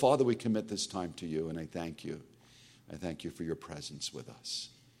Father, we commit this time to you, and I thank you. I thank you for your presence with us.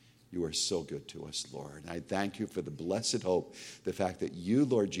 You are so good to us, Lord. And I thank you for the blessed hope, the fact that you,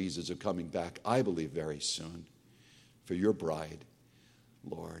 Lord Jesus, are coming back, I believe, very soon for your bride,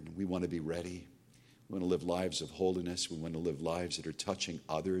 Lord. We want to be ready. We want to live lives of holiness. We want to live lives that are touching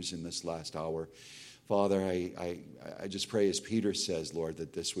others in this last hour. Father, I just pray, as Peter says, Lord,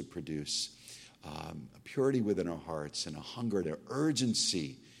 that this would produce a purity within our hearts and a hunger and an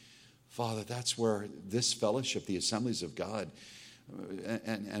urgency. Father, that's where this fellowship, the Assemblies of God,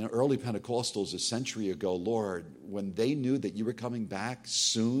 and early Pentecostals a century ago, Lord, when they knew that you were coming back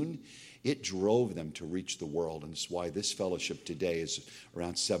soon, it drove them to reach the world. And it's why this fellowship today is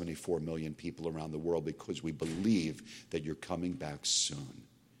around 74 million people around the world, because we believe that you're coming back soon.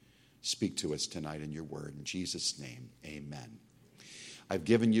 Speak to us tonight in your word. In Jesus' name, amen. I've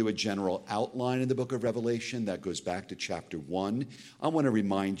given you a general outline in the book of Revelation that goes back to chapter 1. I want to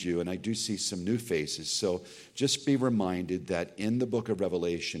remind you, and I do see some new faces, so just be reminded that in the book of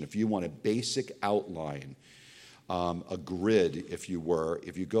Revelation, if you want a basic outline, a grid, if you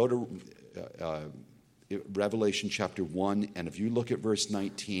go to Revelation chapter 1, and if you look at verse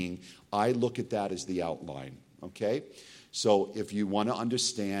 19, I look at that as the outline, okay? So if you want to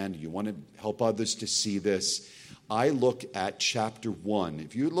understand, you want to help others to see this, I look at chapter 1.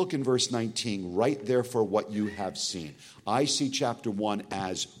 If you look in verse 19, right there for what you have seen. I see chapter 1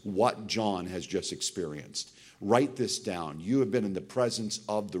 as what John has just experienced. Write this down. You have been in the presence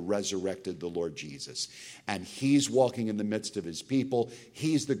of the resurrected, the Lord Jesus. And he's walking in the midst of his people.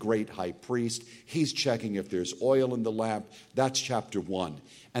 He's the great high priest. He's checking if there's oil in the lamp. That's chapter 1.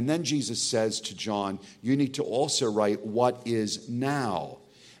 And then Jesus says to John, you need to also write what is now.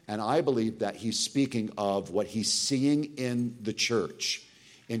 And I believe that he's speaking of what he's seeing in the church.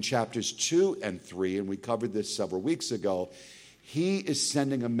 In chapters 2 and 3, and we covered this several weeks ago, he is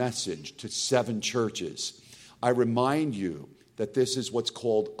sending a message to 7 churches. I remind you that this is what's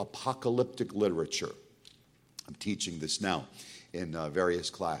called apocalyptic literature. I'm teaching this now in various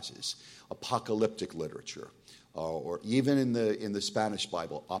classes. Apocalyptic literature, or even in the Spanish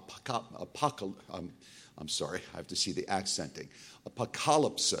Bible, I'm sorry, I have to see the accenting.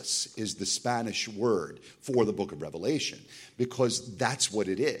 Apocalypsis is the Spanish word for the book of Revelation, because that's what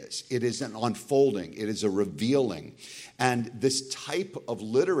it is. It is an unfolding. It is a revealing. And this type of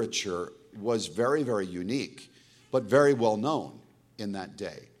literature was very, very unique, but very well known in that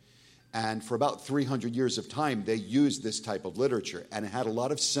day. And for about 300 years of time, they used this type of literature, and it had a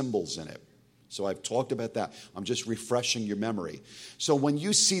lot of symbols in it. So I've talked about that. I'm just refreshing your memory. So when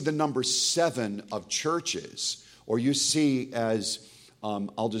you see the number 7 of churches, or you see as,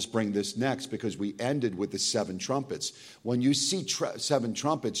 I'll just bring this next because we ended with the 7 trumpets. When you see 7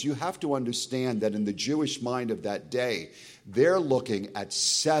 trumpets, you have to understand that in the Jewish mind of that day, they're looking at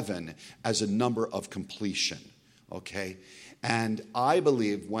 7 as a number of completion, okay? And I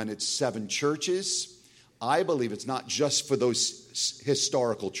believe when it's 7 churches, I believe it's not just for those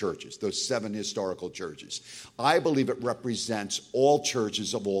historical churches, those 7 historical churches. I believe it represents all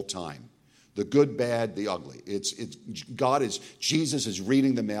churches of all time, the good, bad, the ugly. Jesus is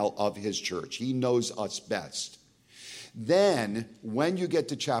reading the mail of his church. He knows us best. Then, when you get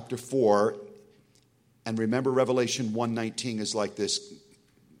to chapter 4, and remember Revelation 1:19 is like this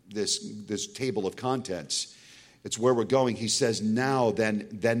table of contents. It's where we're going. He says, now,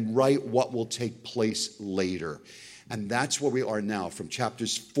 then write what will take place later. And that's where we are now, from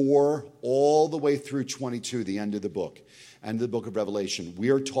chapters 4 all the way through 22, the end of the book, and the book of Revelation. We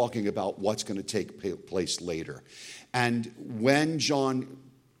are talking about what's going to take place later. And when John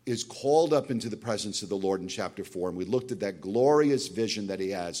is called up into the presence of the Lord in chapter 4, and we looked at that glorious vision that he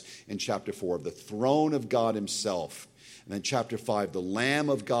has in chapter 4 of the throne of God himself, and then chapter 5, the Lamb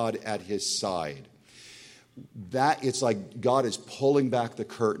of God at his side. That it's like God is pulling back the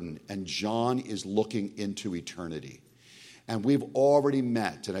curtain and John is looking into eternity. And we've already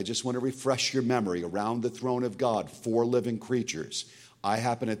met, and I just want to refresh your memory, around the throne of God, 4 living creatures. I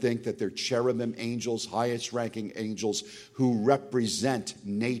happen to think that they're cherubim angels, highest ranking angels, who represent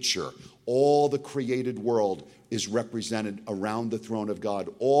nature. All the created world is represented around the throne of God,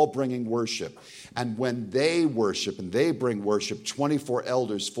 all bringing worship. And when they worship and they bring worship, 24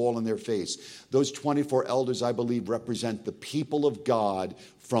 elders fall on their face. Those 24 elders, I believe, represent the people of God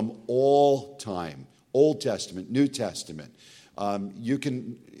from all time, Old Testament, New Testament. You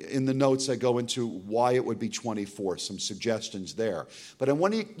can, in the notes, I go into why it would be 24, some suggestions there. But I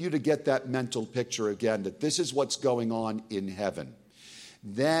want you to get that mental picture again, that this is what's going on in heaven.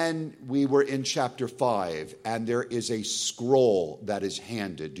 Then we were in chapter 5, and there is a scroll that is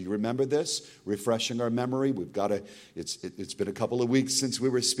handed. Do you remember this? Refreshing our memory. It's been a couple of weeks since we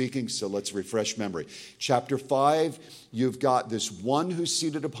were speaking, so let's refresh memory. Chapter 5, you've got this one who's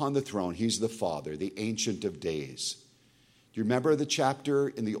seated upon the throne. He's the Father, the Ancient of Days. Do you remember the chapter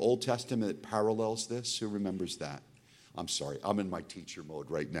in the Old Testament that parallels this? Who remembers that? I'm sorry, I'm in my teacher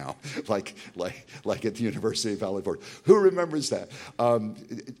mode right now, like at the University of Valley Forge. Who remembers that?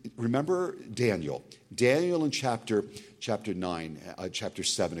 Remember Daniel. Daniel in chapter 7,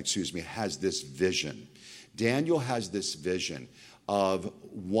 has this vision. Daniel has this vision of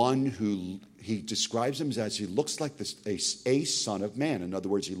one who he describes him as he looks like a son of man. In other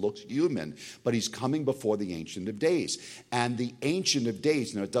words, he looks human, but he's coming before the Ancient of Days. And the Ancient of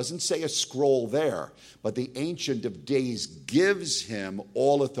Days, now it doesn't say a scroll there, but the Ancient of Days gives him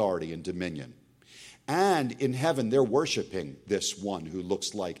all authority and dominion. And in heaven, they're worshiping this one who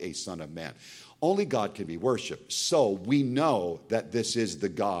looks like a son of man. Only God can be worshiped. So we know that this is the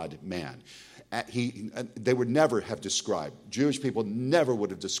God-man. They would never have described, Jewish people never would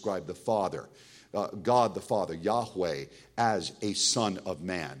have described the Father, God the Father, Yahweh, as a son of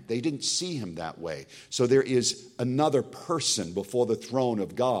man. They didn't see him that way. So there is another person before the throne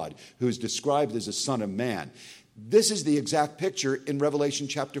of God who is described as a son of man. This is the exact picture in Revelation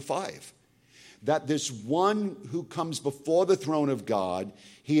chapter 5. That this one who comes before the throne of God,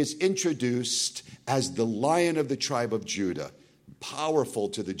 he is introduced as the Lion of the tribe of Judah. Powerful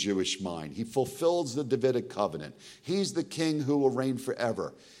to the Jewish mind. He fulfills the Davidic covenant. He's the king who will reign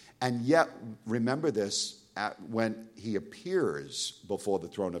forever. And yet, remember this, when he appears before the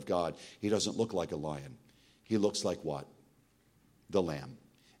throne of God, he doesn't look like a lion. He looks like what? The lamb.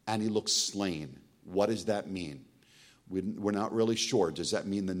 And he looks slain. What does that mean? We're not really sure. Does that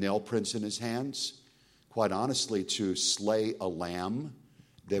mean the nail prints in his hands? Quite honestly, to slay a lamb,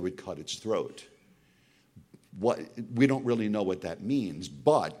 they would cut its throat. We don't really know what that means,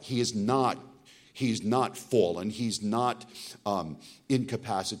 but he's not fallen. He's not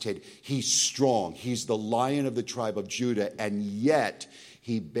incapacitated. He's strong. He's the Lion of the tribe of Judah, and yet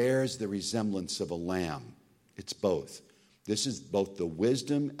he bears the resemblance of a lamb. It's both. This is both the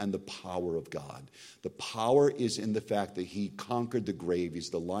wisdom and the power of God. The power is in the fact that he conquered the grave. He's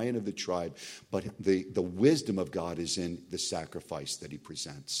the Lion of the tribe, but the wisdom of God is in the sacrifice that he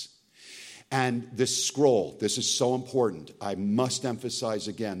presents. And this scroll, this is so important. I must emphasize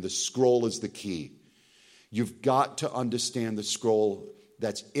again, the scroll is the key. You've got to understand the scroll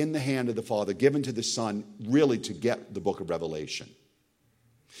that's in the hand of the Father, given to the Son, really to get the book of Revelation.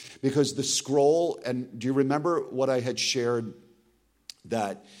 Because the scroll, and do you remember what I had shared,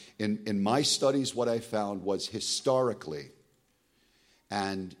 that in my studies, what I found was historically,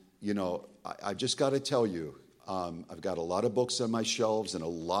 and, I just got to tell you, I've got a lot of books on my shelves and a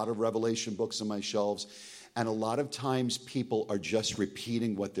lot of Revelation books on my shelves. And a lot of times people are just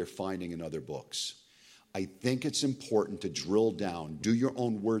repeating what they're finding in other books. I think it's important to drill down, do your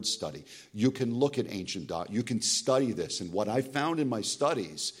own word study. You can look at ancient documents. You can study this. And what I found in my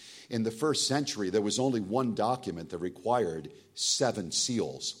studies, in the first century, there was only one document that required 7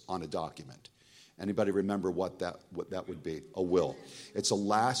 seals on a document. Anybody remember what that would be? A will. It's a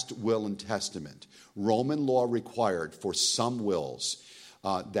last will and testament. Roman law required for some wills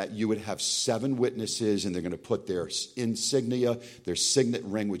that you would have 7 witnesses, and they're going to put their insignia, their signet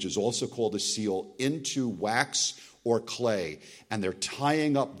ring, which is also called a seal, into wax or clay, and they're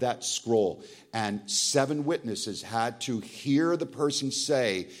tying up that scroll. And 7 witnesses had to hear the person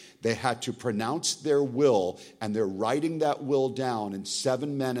say, they had to pronounce their will, and they're writing that will down, and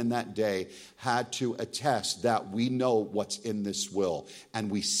 7 men in that day had to attest that we know what's in this will, and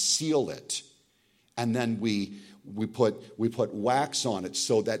we seal it, and then we put wax on it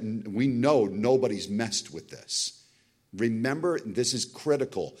so that we know nobody's messed with this. Remember, this is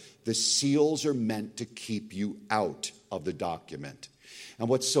critical. The seals are meant to keep you out of the document. And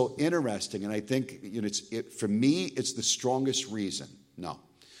what's so interesting, and I think for me, it's the strongest reason. No,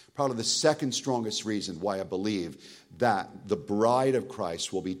 probably the second strongest reason why I believe that the bride of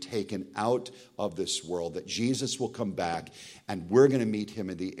Christ will be taken out of this world, that Jesus will come back and we're going to meet him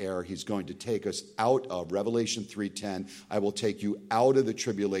in the air. He's going to take us out of Revelation 3:10. I will take you out of the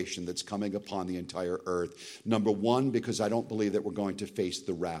tribulation that's coming upon the entire earth. Number one, because I don't believe that we're going to face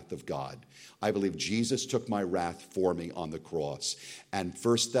the wrath of God. I believe Jesus took my wrath for me on the cross. And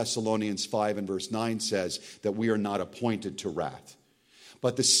 1 Thessalonians 5 and verse 9 says that we are not appointed to wrath.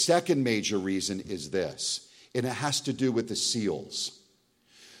 But the second major reason is this, and it has to do with the seals.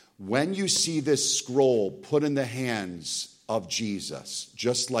 When you see this scroll put in the hands of Jesus,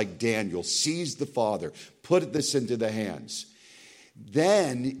 just like Daniel sees the Father, put this into the hands,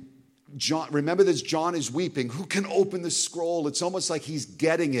 Then John, remember this, John is weeping. Who can open the scroll? It's almost like he's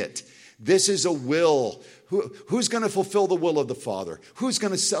getting it. This is a will. Who's going to fulfill the will of the Father? Who's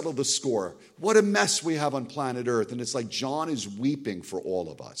going to settle the score? What a mess we have on planet Earth. And it's like John is weeping for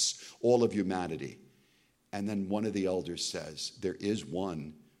all of us, all of humanity. And then one of the elders says, there is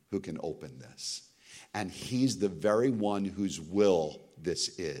one who can open this. And he's the very one whose will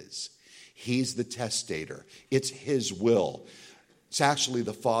this is. He's the testator. It's his will. It's actually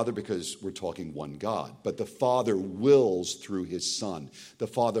the Father, because we're talking one God. But the Father wills through his Son. The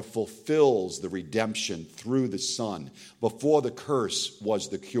Father fulfills the redemption through the Son. Before the curse was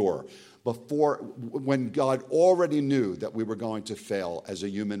the cure. When God already knew that we were going to fail as a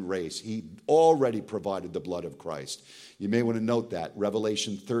human race, he already provided the blood of Christ. You may want to note that.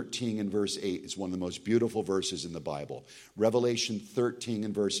 Revelation 13 and verse 8 is one of the most beautiful verses in the Bible. Revelation 13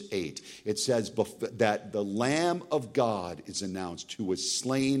 and verse 8. It says that the Lamb of God is announced, who was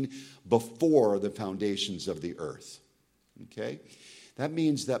slain before the foundations of the earth. Okay? That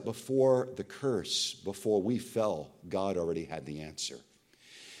means that before the curse, before we fell, God already had the answer.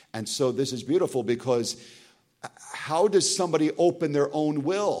 And so this is beautiful, because how does somebody open their own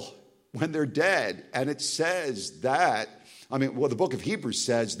will when they're dead? And it says that, the book of Hebrews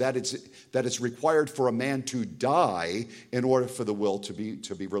says that it's required for a man to die in order for the will to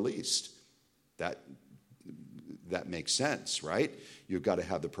be released. That makes sense, right? You've got to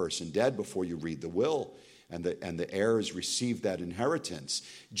have the person dead before you read the will. And the heirs receive that inheritance.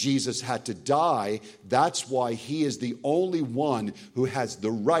 Jesus had to die. That's why he is the only one who has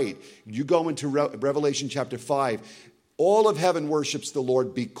the right. You go into Revelation chapter 5. All of heaven worships the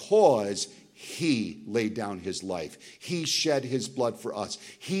Lord because he laid down his life. He shed his blood for us.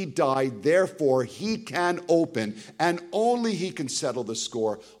 He died. Therefore, he can open, and only he can settle the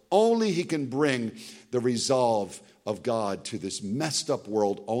score. Only he can bring the resolve of God to this messed up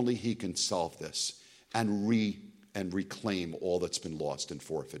world. Only he can solve this. And reclaim all that's been lost and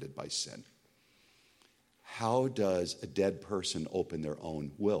forfeited by sin. How does a dead person open their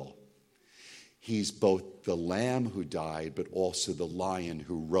own will? He's both the lamb who died, but also the lion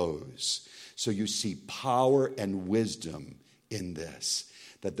who rose. So you see power and wisdom in this.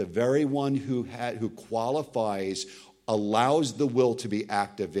 That the very one who qualifies, allows the will to be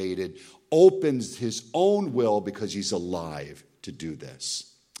activated, opens his own will because he's alive to do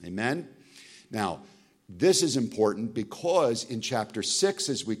this. Amen? Now, this is important because in chapter 6,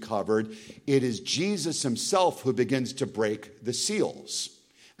 as we covered, it is Jesus himself who begins to break the seals.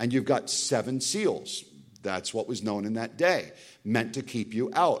 And you've got 7 seals. That's what was known in that day, meant to keep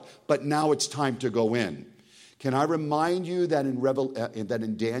you out. But now it's time to go in. Can I remind you that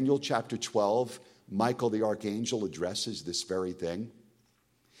in Daniel chapter 12, Michael the archangel addresses this very thing?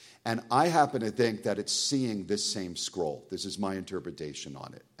 And I happen to think that it's seeing this same scroll. This is my interpretation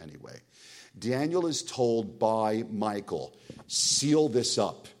on it anyway. Daniel is told by Michael, seal this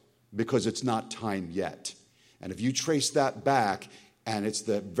up because it's not time yet. And if you trace that back, and it's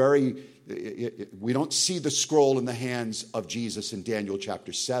we don't see the scroll in the hands of Jesus in Daniel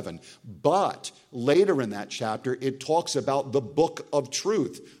chapter 7, but later in that chapter, it talks about the book of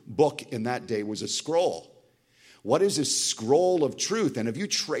truth. Book in that day was a scroll. What is a scroll of truth? And if you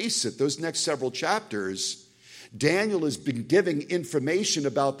trace it, those next several chapters, Daniel has been giving information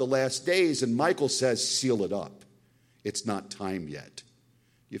about the last days, and Michael says, seal it up. It's not time yet.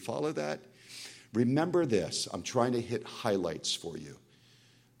 You follow that? Remember this. I'm trying to hit highlights for you.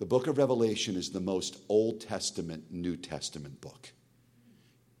 The book of Revelation is the most Old Testament, New Testament book.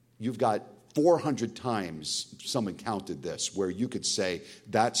 You've got 400 times, someone counted this, where you could say,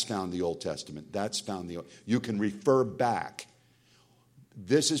 that's found in the Old Testament, that's found in the Old. You can refer back.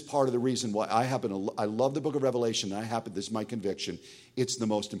 This is part of the reason why I love the book of Revelation, this is my conviction, it's the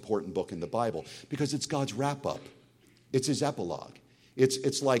most important book in the Bible, because it's God's wrap-up. It's his epilogue.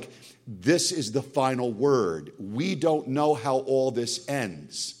 It's like, this is the final word. We don't know how all this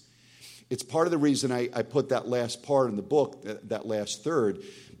ends. It's part of the reason I put that last part in the book, that last third.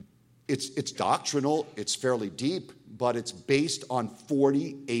 It's doctrinal, it's fairly deep, but it's based on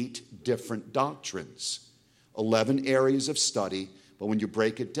 48 different doctrines, 11 areas of study. But when you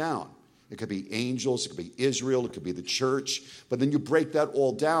break it down, it could be angels, it could be Israel, it could be the church. But then you break that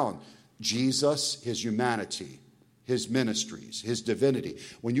all down. Jesus, his humanity, his ministries, his divinity.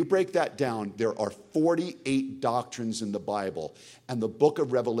 When you break that down, there are 48 doctrines in the Bible. And the book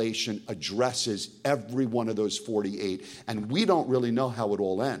of Revelation addresses every one of those 48. And we don't really know how it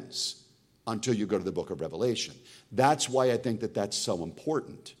all ends until you go to the book of Revelation. That's why I think that that's so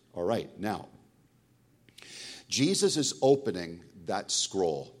important. All right, now, Jesus is opening that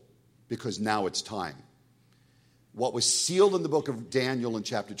scroll because now it's time. What was sealed in the book of Daniel in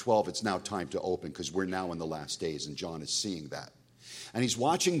chapter 12, it's now time to open because we're now in the last days, and John is seeing that. And he's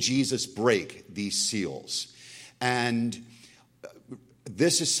watching Jesus break these seals. And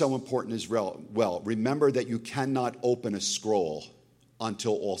this is so important as well. Remember that you cannot open a scroll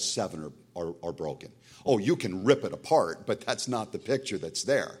until all 7 are broken. Oh, you can rip it apart, but that's not the picture that's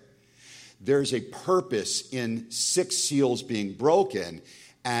there. There's a purpose in 6 seals being broken,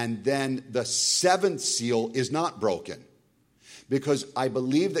 and then the 7th seal is not broken. Because I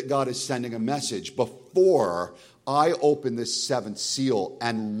believe that God is sending a message before I open this 7th seal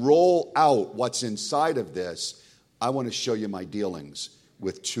and roll out what's inside of this. I want to show you my dealings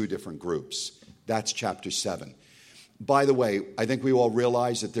with 2 different groups. That's chapter 7. By the way, I think we all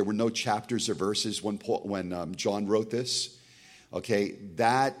realize that there were no chapters or verses when John wrote this. Okay,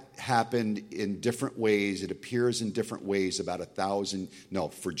 that happened in different ways. It appears in different ways about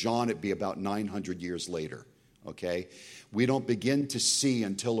for John it'd be about 900 years later. Okay, we don't begin to see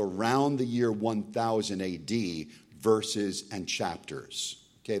until around the year 1000 AD verses and chapters.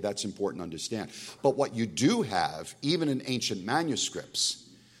 Okay, that's important to understand. But what you do have, even in ancient manuscripts,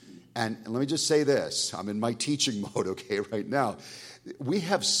 and let me just say this, I'm in my teaching mode, okay, right now. We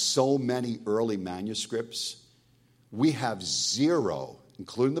have so many early manuscripts. We have 0,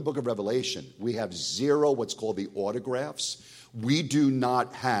 including the book of Revelation, we have 0 what's called the autographs. We do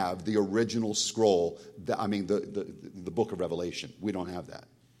not have the original scroll, the book of Revelation. We don't have that.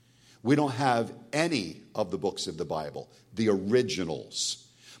 We don't have any of the books of the Bible, the originals.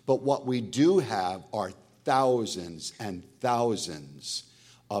 But what we do have are thousands and thousands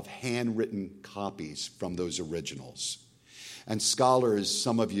of handwritten copies from those originals. And scholars,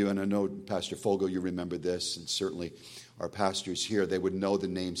 some of you, and I know Pastor Fogel, you remember this, and certainly our pastors here, they would know the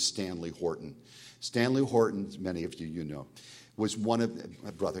name Stanley Horton. Stanley Horton, many of you know, was one of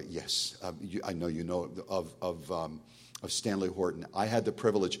my brother. Yes, I know you know of Stanley Horton. I had the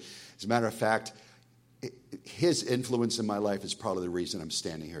privilege, as a matter of fact, his influence in my life is probably the reason I'm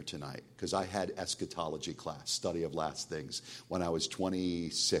standing here tonight, because I had eschatology class, study of last things. When I was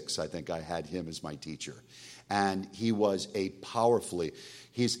 26, I think I had him as my teacher. And he was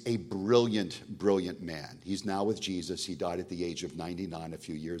he's a brilliant, brilliant man. He's now with Jesus. He died at the age of 99 a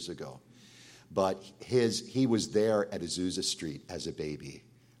few years ago. But he was there at Azusa Street as a baby,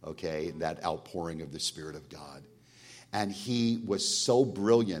 okay, that outpouring of the Spirit of God. And he was so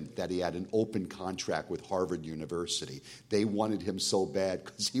brilliant that he had an open contract with Harvard University. They wanted him so bad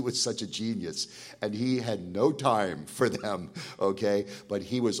because he was such a genius. And he had no time for them, okay? But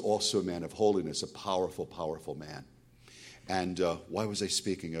he was also a man of holiness, a powerful, powerful man. And why was I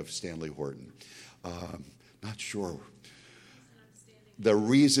speaking of Stanley Horton? Not sure. The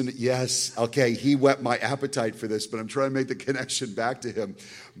reason, yes, okay, he whet my appetite for this, but I'm trying to make the connection back to him.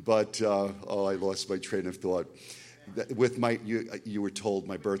 But, I lost my train of thought. With you were told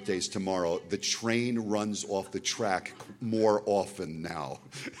my birthday's tomorrow. The train runs off the track more often now.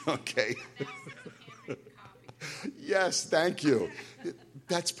 Okay. Yes, thank you.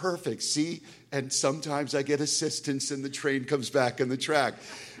 That's perfect. See, and sometimes I get assistance, and the train comes back on the track.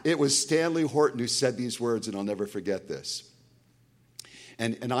 It was Stanley Horton who said these words, and I'll never forget this.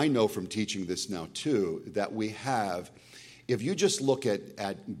 And I know from teaching this now too that we have. If you just look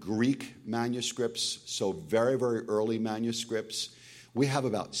at Greek manuscripts, so very, very early manuscripts, we have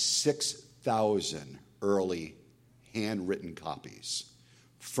about 6,000 early handwritten copies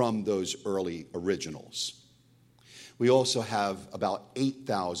from those early originals. We also have about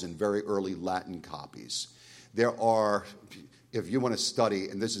 8,000 very early Latin copies. There are, if you want to study,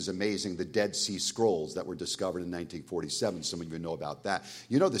 and this is amazing, the Dead Sea Scrolls that were discovered in 1947. Some of you know about that.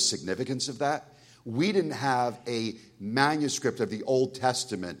 You know the significance of that? We didn't have a manuscript of the Old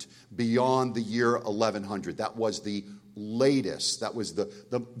Testament beyond the year 1100. That was the latest. That was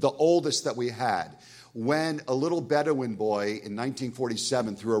the oldest that we had. When a little Bedouin boy in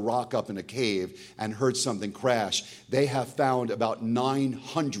 1947 threw a rock up in a cave and heard something crash, they have found about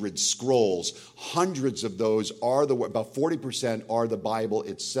 900 scrolls. Hundreds of those about 40% are the Bible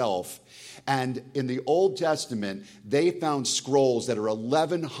itself. And in the Old Testament, they found scrolls that are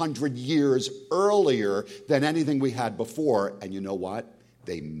 1,100 years earlier than anything we had before. And you know what?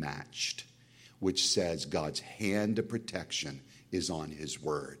 They matched, which says God's hand of protection is on his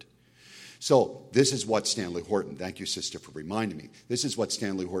word. So this is what Stanley Horton, thank you, sister, for reminding me. This is what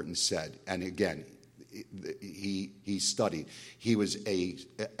Stanley Horton said. And again, he studied. He was an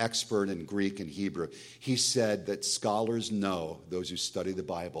expert in Greek and Hebrew. He said that scholars know, those who study the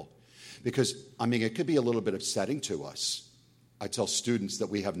Bible, because, it could be a little bit upsetting to us. I tell students that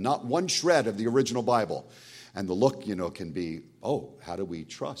we have not one shred of the original Bible. And the look, can be, how do we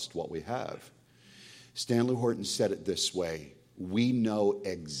trust what we have? Stanley Horton said it this way: we know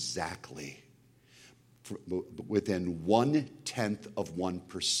exactly, within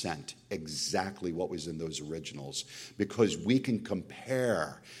 0.1% exactly what was in those originals, because we can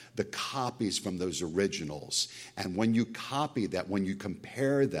compare the copies from those originals. And when you copy that, when you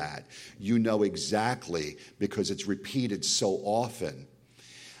compare that, you know exactly, because it's repeated so often.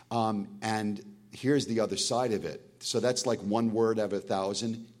 And here's the other side of it. So that's like one word out of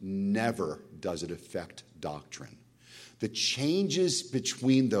 1,000. Never does it affect doctrine. The changes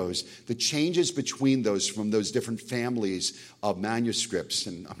between those from those different families of manuscripts,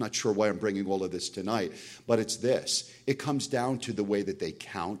 and I'm not sure why I'm bringing all of this tonight, but it's this. It comes down to the way that they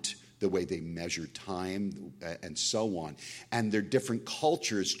count, the way they measure time, and so on. And their different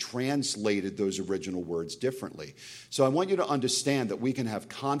cultures translated those original words differently. So I want you to understand that we can have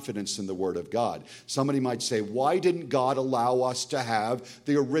confidence in the Word of God. Somebody might say, why didn't God allow us to have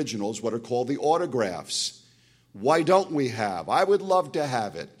the originals, what are called the autographs? Why don't we have? I would love to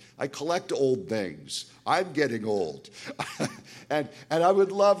have it. I collect old things. I'm getting old. and I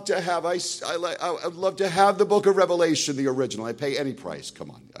would love to have, I would love to have the book of Revelation, the original. I'd pay any price. Come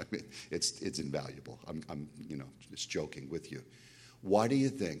on. I mean, it's invaluable. I'm just joking with you. Why do you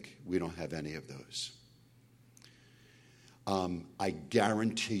think we don't have any of those? I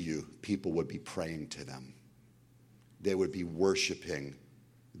guarantee you people would be praying to them. They would be worshiping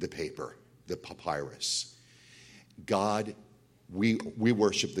the paper, the papyrus. God, we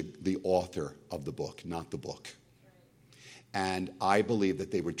worship the author of the book, not the book. And I believe that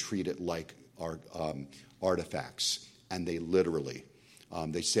they would treat it like artifacts. And they literally,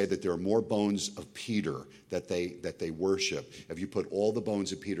 they say that there are more bones of Peter that they worship. If you put all the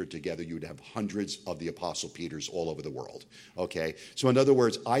bones of Peter together, you would have hundreds of the Apostle Peters all over the world. Okay? So in other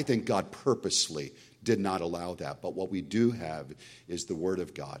words, I think God purposely did not allow that. But what we do have is the Word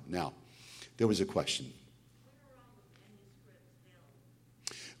of God. Now, there was a question.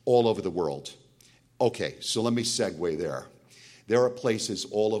 All over the world. Okay, so let me segue there. There are places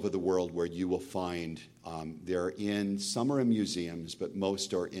all over the world where you will find, some are in museums, but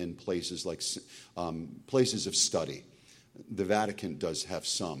most are in places like places of study. The Vatican does have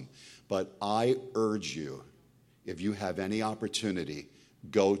some. But I urge you, if you have any opportunity,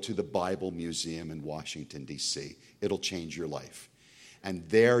 go to the Bible Museum in Washington, D.C. It'll change your life. And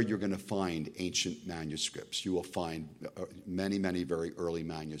there you're going to find ancient manuscripts. You will find many, many very early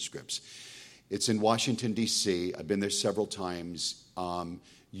manuscripts. It's in Washington, D.C. I've been there several times.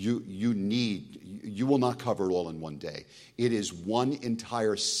 You will not cover it all in one day. It is one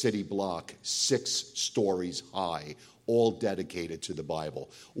entire city block, 6 stories high, all dedicated to the Bible.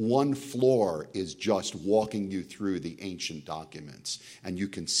 One floor is just walking you through the ancient documents. And you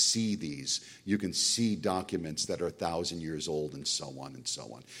can see these. You can see documents that are 1,000 years old and so on and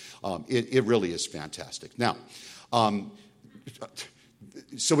so on. It really is fantastic. Now,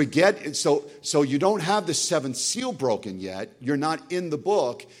 so you don't have the 7th seal broken yet. You're not in the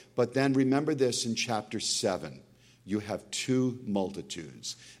book. But then remember this in chapter 7. You have 2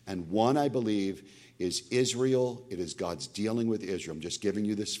 multitudes. And one, I believe, is Israel. It is God's dealing with Israel. I'm just giving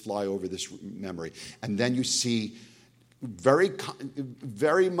you this flyover, this memory. And then you see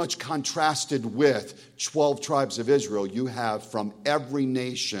very much contrasted with 12 tribes of Israel, you have from every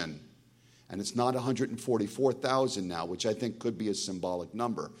nation. And it's not 144,000 now, which I think could be a symbolic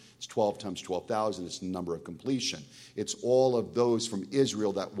number. It's 12 times 12,000. It's the number of completion. It's all of those from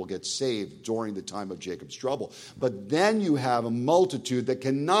Israel that will get saved during the time of Jacob's trouble. But then you have a multitude that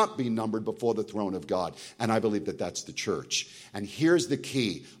cannot be numbered before the throne of God. And I believe that that's the church. And here's the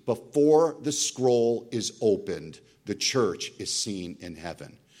key. Before the scroll is opened, the church is seen in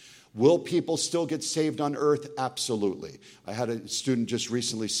heaven. Will people still get saved on earth? Absolutely. I had a student just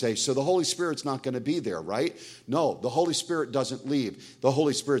recently say, so the Holy Spirit's not going to be there, right? No, the Holy Spirit doesn't leave. The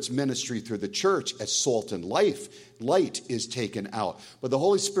Holy Spirit's ministry through the church as salt and light is taken out. But the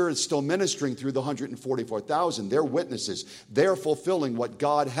Holy Spirit's still ministering through the 144,000. They're witnesses. They're fulfilling what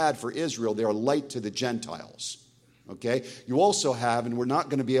God had for Israel. They're light to the Gentiles. Okay? You also have, and we're not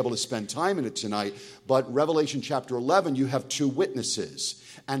going to be able to spend time in it tonight, but Revelation chapter 11, you have 2 witnesses.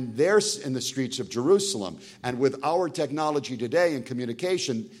 And they're in the streets of Jerusalem. And with our technology today and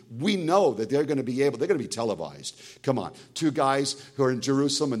communication, we know that they're going to be televised. Come on. 2 guys who are in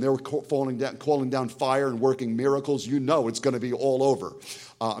Jerusalem and they're calling down fire and working miracles. You know it's going to be all over.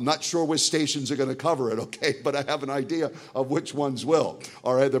 I'm not sure which stations are going to cover it, okay? But I have an idea of which ones will.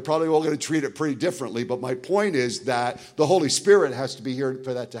 All right? They're probably all going to treat it pretty differently. But my point is that the Holy Spirit has to be here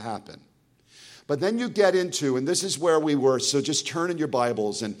for that to happen. But then you get into, and this is where we were, so just turn in your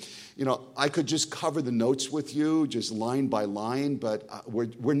Bibles, and I could just cover the notes with you, just line by line, but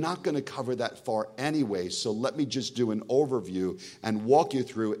we're not going to cover that far anyway. So let me just do an overview and walk you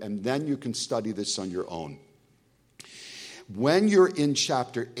through, and then you can study this on your own. When you're in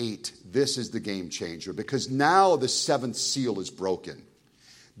chapter 8, this is the game changer, because now the seventh seal is broken.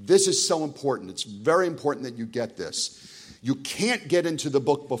 This is so important. It's very important that you get this. You can't get into the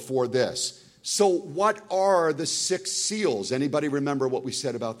book before this. So what are the 6 seals? Anybody remember what we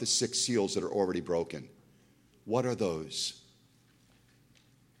said about the 6 seals that are already broken? What are those?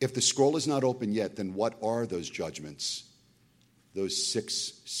 If the scroll is not open yet, then what are those judgments? Those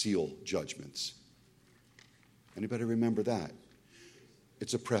 6 seal judgments. Anybody remember that?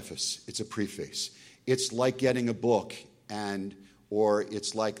 It's a preface. It's a preface. It's like getting a book or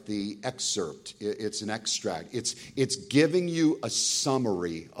it's like the excerpt. It's an extract. It's giving you a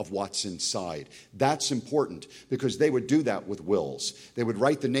summary of what's inside. That's important because they would do that with wills. They would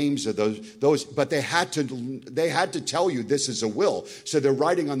write the names of those, but they had to tell you this is a will. So they're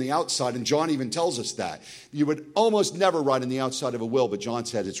writing on the outside, and John even tells us that. You would almost never write on the outside of a will, but John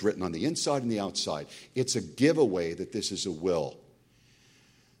said it's written on the inside and the outside. It's a giveaway that this is a will.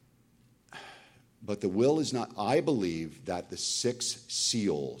 But the will is not. I believe that the 6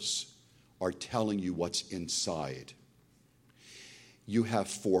 seals are telling you what's inside. You have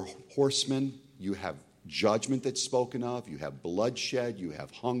 4 horsemen. You have judgment that's spoken of. You have bloodshed. You have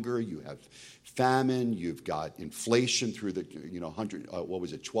hunger. You have famine. You've got inflation through the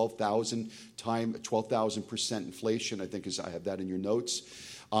 12,000% inflation. I think I have that in your notes.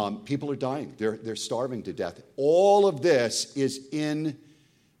 People are dying. They're starving to death. All of this is in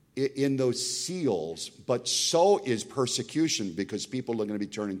those seals, but so is persecution because people are going to be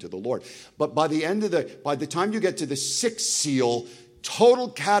turning to the Lord. But by the time you get to the 6th seal, total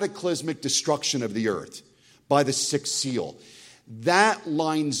cataclysmic destruction of the earth by the 6th seal. That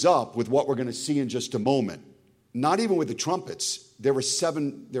lines up with what we're going to see in just a moment. Not even with the trumpets. There were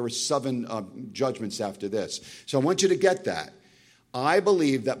seven judgments after this. So I want you to get that. I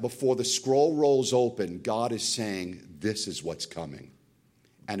believe that before the scroll rolls open, God is saying, this is what's coming.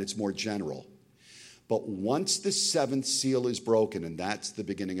 And it's more general. But once the 7th seal is broken, and that's the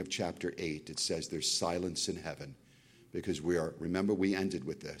beginning of chapter 8, it says there's silence in heaven. Because remember we ended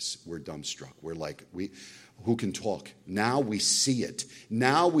with this, we're dumbstruck. We're like, who can talk? Now we see it.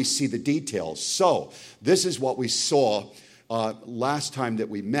 Now we see the details. So this is what we saw last time that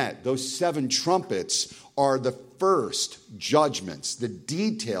we met. Those 7 trumpets are the first judgments, the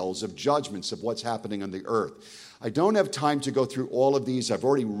details of judgments of what's happening on the earth. I don't have time to go through all of these. I've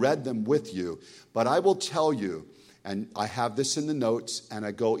already read them with you. But I will tell you, and I have this in the notes, and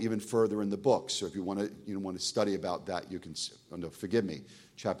I go even further in the book. So if you want to study about that, you can. Oh no, forgive me.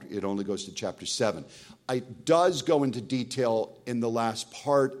 It only goes to chapter 7. It does go into detail in the last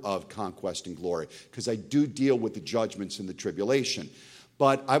part of Conquest and Glory, because I do deal with the judgments and the tribulation.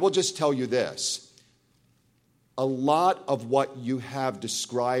 But I will just tell you this. A lot of what you have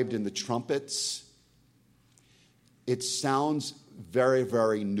described in the trumpets, it sounds very,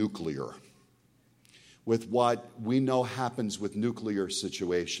 very nuclear with what we know happens with nuclear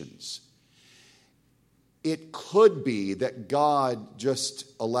situations. It could be that God just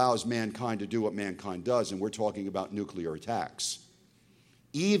allows mankind to do what mankind does, and we're talking about nuclear attacks.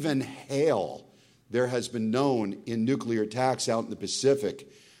 Even hail, there has been known in nuclear attacks out in the Pacific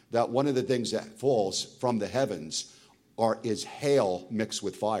that one of the things that falls from the heavens is hail mixed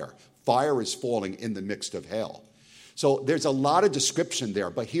with fire. Fire is falling in the midst of hail. So there's a lot of description there,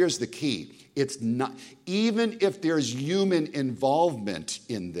 but here's the key. It's not, even if there's human involvement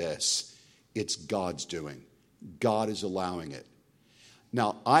in this, it's God's doing. God is allowing it.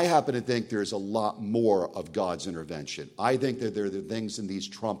 Now, I happen to think there's a lot more of God's intervention. I think that there are the things in these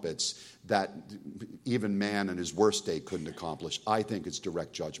trumpets that even man in his worst day couldn't accomplish. I think it's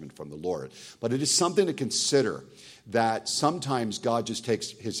direct judgment from the Lord. But it is something to consider that sometimes God just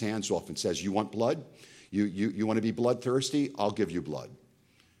takes his hands off and says, you want blood? You want to be bloodthirsty? I'll give you blood.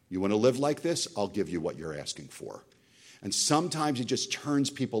 You want to live like this? I'll give you what you're asking for. And sometimes he just turns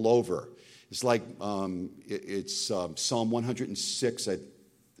people over. It's like Psalm 106.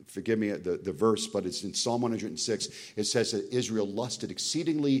 Forgive me the verse, but it's in Psalm 106. It says that Israel lusted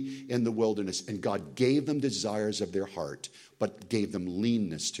exceedingly in the wilderness, and God gave them desires of their heart, but gave them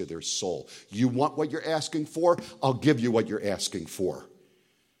leanness to their soul. You want what you're asking for? I'll give you what you're asking for.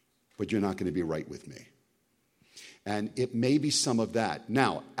 But you're not going to be right with me. And it may be some of that.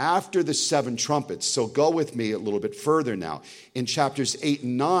 Now, after the 7 trumpets, so go with me a little bit further now. In chapters 8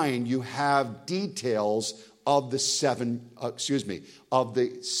 and 9, you have details of the 6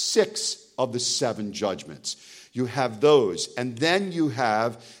 of the 7 judgments. You have those. And then you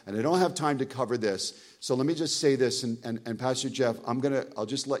have, and I don't have time to cover this, so let me just say this, and Pastor Jeff, I'll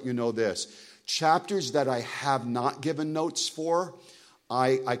just let you know this. Chapters that I have not given notes for,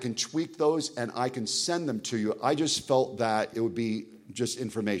 I can tweak those and I can send them to you. I just felt that it would be just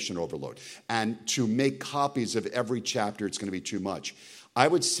information overload. And to make copies of every chapter, it's going to be too much. I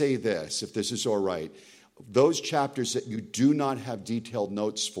would say this, if this is all right. Those chapters that you do not have detailed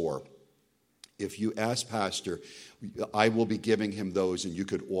notes for, if you ask Pastor, I will be giving him those, and you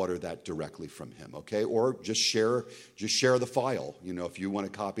could order that directly from him, okay? Or just share the file, if you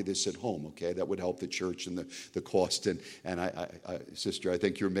want to copy this at home, okay? That would help the church and the cost. And sister, I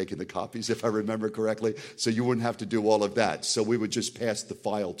think you're making the copies, if I remember correctly, so you wouldn't have to do all of that. So we would just pass the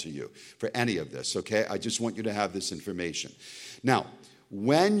file to you for any of this, okay? I just want you to have this information. Now,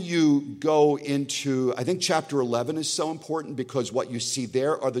 when you go into, I think chapter 11 is so important because what you see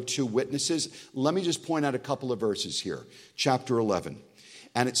there are the two witnesses. Let me just point out a couple of verses here. Chapter 11.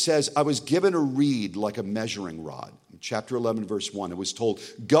 And it says, I was given a reed like a measuring rod. Chapter 11, verse 1, it was told,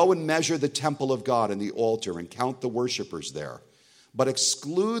 go and measure the temple of God and the altar and count the worshipers there. But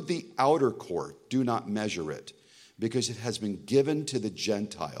exclude the outer court. Do not measure it, because it has been given to the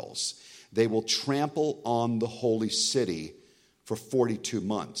Gentiles. They will trample on the holy city for 42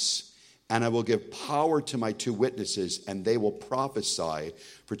 months. And I will give power to my two witnesses, and they will prophesy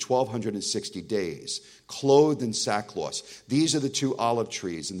for 1,260 days, clothed in sackcloth. These are the two olive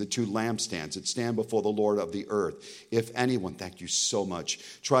trees and the two lampstands that stand before the Lord of the earth. If anyone, thank you so much,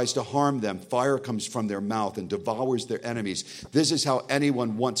 tries to harm them, fire comes from their mouth and devours their enemies. This is how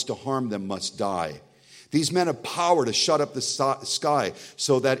anyone wants to harm them must die. These men have power to shut up the sky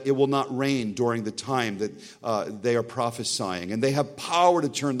so that it will not rain during the time that they are prophesying. And they have power to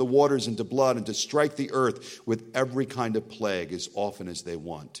turn the waters into blood and to strike the earth with every kind of plague as often as they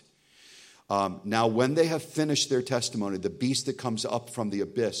want. Now, when they have finished their testimony, the beast that comes up from the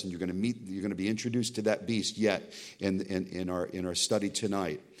abyss, and you're going to be introduced to that beast yet in our study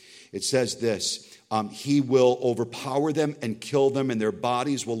tonight. It says this, he will overpower them and kill them, and their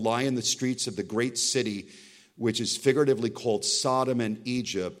bodies will lie in the streets of the great city, which is figuratively called Sodom and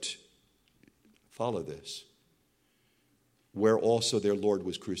Egypt. Follow this. Where also their Lord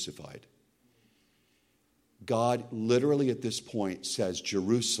was crucified. God literally at this point says,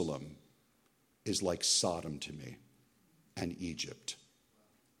 Jerusalem is like Sodom to me and Egypt.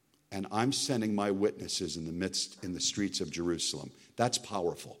 And I'm sending my witnesses in the streets of Jerusalem. That's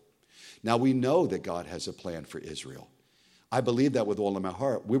powerful. Now, we know that God has a plan for Israel. I believe that with all of my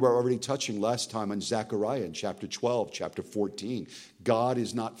heart. We were already touching last time on Zechariah in chapter 12, chapter 14. God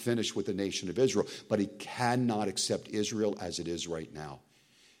is not finished with the nation of Israel, but he cannot accept Israel as it is right now.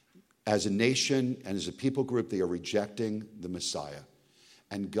 As a nation and as a people group, they are rejecting the Messiah.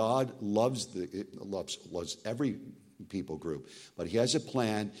 And God loves every people group, but he has a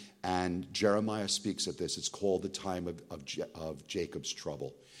plan, and Jeremiah speaks of this. It's called the time of Jacob's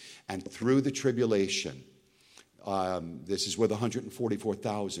trouble. And through the tribulation, this is where the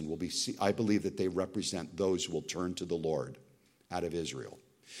 144,000 will be. I believe that they represent those who will turn to the Lord out of Israel.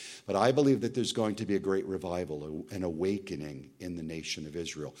 But I believe that there's going to be a great revival, an awakening in the nation of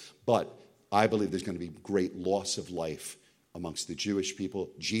Israel. But I believe there's going to be great loss of life amongst the Jewish people.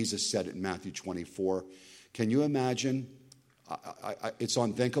 Jesus said it in Matthew 24. Can you imagine? It's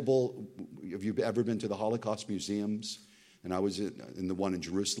unthinkable. Have you ever been to the Holocaust museums? And I was in the one in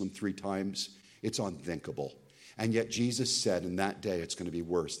Jerusalem 3 times. It's unthinkable. And yet Jesus said in that day it's going to be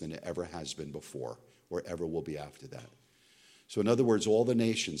worse than it ever has been before or ever will be after that. So in other words, all the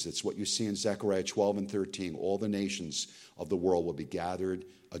nations, it's what you see in Zechariah 12 and 13, all the nations of the world will be gathered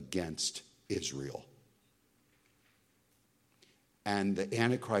against Israel. And the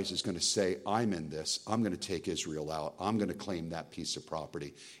Antichrist is going to say, I'm in this. I'm going to take Israel out. I'm going to claim that piece of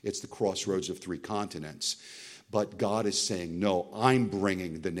property. It's the crossroads of 3 continents. But God is saying, no, I'm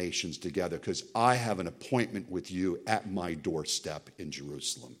bringing the nations together because I have an appointment with you at my doorstep in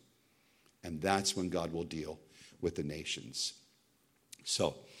Jerusalem. And that's when God will deal with the nations.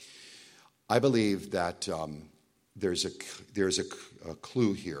 So I believe that there's a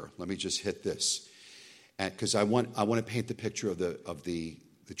clue here. Let me just hit this. Because I want to paint the picture of the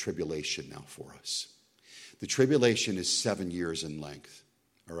tribulation now for us. The tribulation is 7 years in length,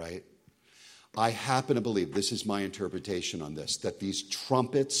 all right? I happen to believe, this is my interpretation on this, that these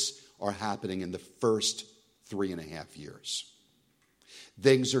trumpets are happening in the first 3.5 years.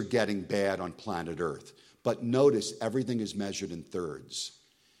 Things are getting bad on planet Earth. But notice, everything is measured in thirds.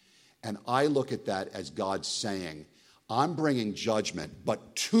 And I look at that as God saying, I'm bringing judgment,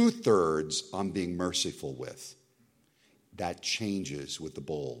 but 2/3 I'm being merciful with. That changes with the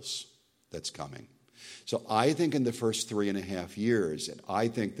bowls that's coming. So I think in the first 3.5 years, and I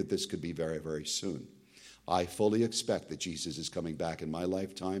think that this could be very, very soon. I fully expect that Jesus is coming back in my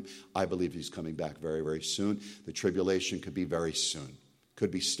lifetime. I believe he's coming back very, very soon. The tribulation could be very soon,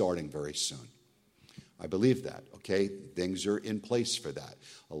 could be starting very soon. I believe that, okay? Things are in place for that.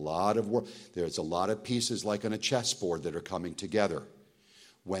 A lot of work. There's a lot of pieces like on a chessboard that are coming together.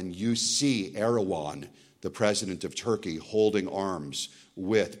 When you see Erdogan, the president of Turkey, holding arms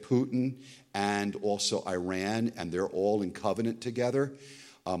with Putin and also Iran, and they're all in covenant together,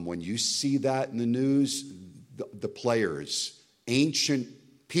 when you see that in the news, the players, ancient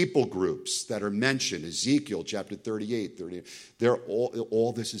people groups that are mentioned, Ezekiel chapter 38, they're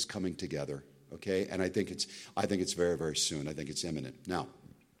all this is coming together, okay? And I think it's very, very soon. I think it's imminent. Now,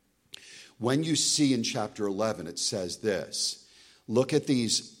 when you see in chapter 11, it says this. Look at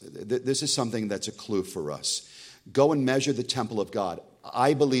these. This is something that's a clue for us. Go and measure the temple of God.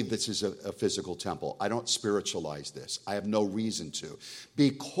 I believe this is a physical temple. I don't spiritualize this. I have no reason to.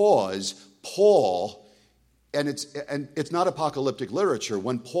 Because Paul, and it's not apocalyptic literature,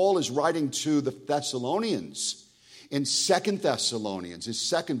 when Paul is writing to the Thessalonians, in 2 Thessalonians, his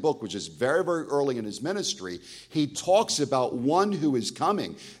second book, which is very, very early in his ministry, he talks about one who is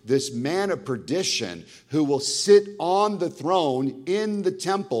coming, this man of perdition who will sit on the throne in the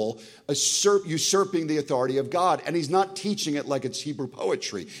temple, usurping the authority of God. And he's not teaching it like it's Hebrew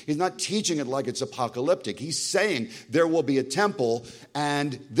poetry. He's not teaching it like it's apocalyptic. He's saying there will be a temple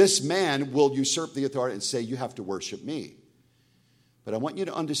and this man will usurp the authority and say, you have to worship me. But I want you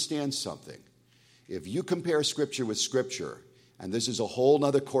to understand something. If you compare Scripture with Scripture, and this is a whole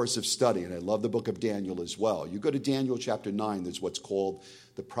other course of study, and I love the book of Daniel as well. You go to Daniel chapter 9, there's what's called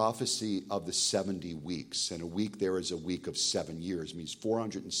the prophecy of the 70 weeks. And a week there is a week of 7 years. It means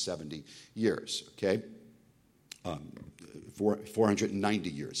 470 years, okay? 490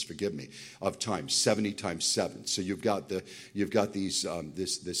 years, forgive me, of time, 70 times 7. So you've got these,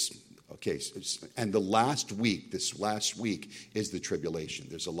 okay, and this last week is the tribulation.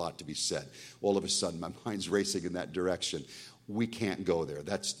 There's a lot to be said. All of a sudden, my mind's racing in that direction. We can't go there.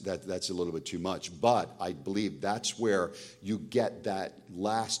 That's a little bit too much. But I believe that's where you get that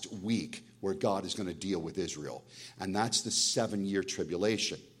last week where God is going to deal with Israel. And that's the 7-year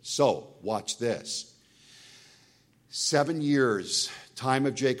tribulation. So, watch this. 7 years, time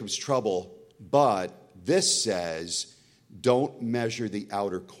of Jacob's trouble, but this says, don't measure the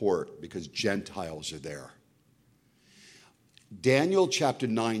outer court because Gentiles are there. Daniel chapter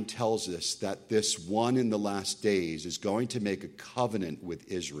 9 tells us that this one in the last days is going to make a covenant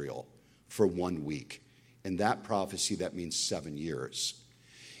with Israel for 1 week. In that prophecy, that means 7 years.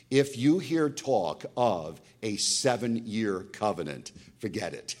 If you hear talk of a 7-year covenant,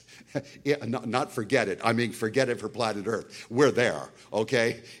 forget it. Not forget it. I mean, forget it for planet Earth. We're there,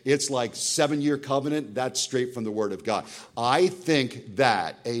 okay? It's like 7-year covenant. That's straight from the Word of God. I think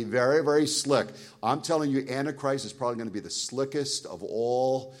that a very, very slick, I'm telling you, Antichrist is probably going to be the slickest of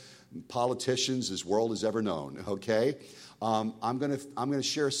all politicians this world has ever known, okay? I'm going to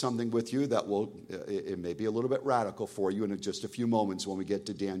share something with you that it may be a little bit radical for you in just a few moments when we get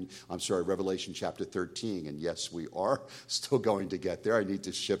to Revelation chapter 13. And yes, we are still going to get there. I need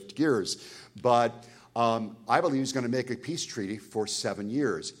to shift gears. But I believe he's going to make a peace treaty for 7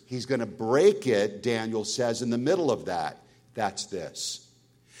 years. He's going to break it, Daniel says, in the middle of that. That's this.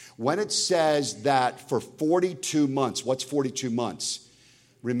 When it says that for 42 months, what's 42 months?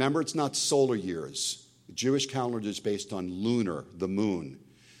 Remember, it's not solar years. The Jewish calendar is based on lunar, the moon.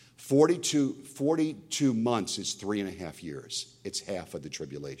 42 months is 3.5 years. It's half of the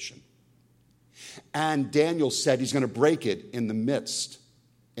tribulation. And Daniel said he's going to break it in the midst,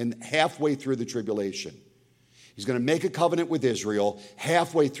 and halfway through the tribulation. He's going to make a covenant with Israel.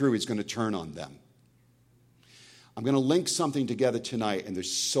 Halfway through, he's going to turn on them. I'm going to link something together tonight, and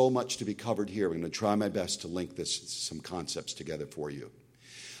there's so much to be covered here. I'm going to try my best to link some concepts together for you.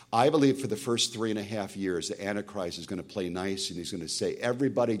 I believe for the first 3.5 years, the Antichrist is going to play nice, and he's going to say,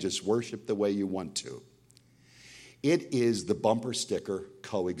 everybody just worship the way you want to. It is the bumper sticker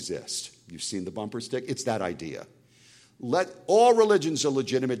coexist. You've seen the bumper stick? It's that idea. All religions are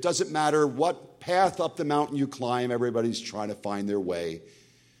legitimate. It doesn't matter what path up the mountain you climb. Everybody's trying to find their way.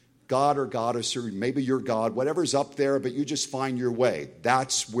 God or goddess, or maybe you're God, whatever's up there, but you just find your way.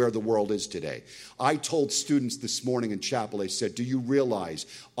 That's where the world is today. I told students this morning in chapel, I said, do you realize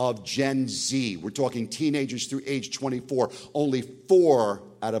of Gen Z, we're talking teenagers through age 24, only 4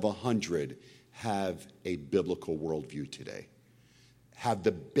 out of 100 have a biblical worldview today. Have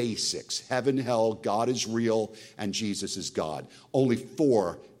the basics, heaven, hell, God is real, and Jesus is God. Only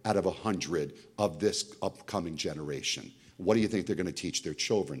 4 out of 100 of this upcoming generation. What do you think they're going to teach their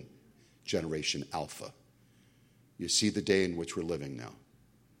children? generation Alpha. You see the day in which we're living now.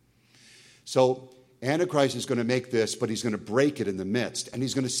 So Antichrist is going to make this, but he's going to break it in the midst. And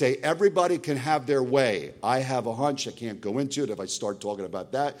he's going to say, everybody can have their way. I have a hunch. I can't go into it. If I start talking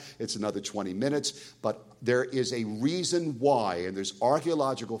about that, it's another 20 minutes. But there is a reason why, and there's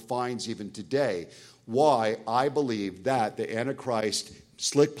archaeological finds even today, why I believe that the Antichrist,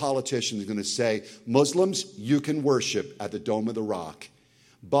 slick politician, is going to say, Muslims, you can worship at the Dome of the Rock,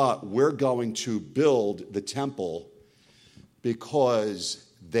 but we're going to build the temple because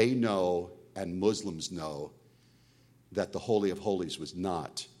they know and Muslims know that the Holy of Holies was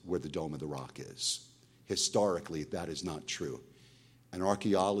not where the Dome of the Rock is. Historically, that is not true. And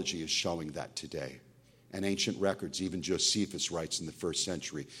archaeology is showing that today. And ancient records, even Josephus writes in the 1st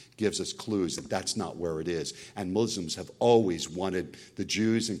century, gives us clues that that's not where it is. And Muslims have always wanted the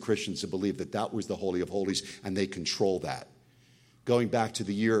Jews and Christians to believe that that was the Holy of Holies, and they control that. Going back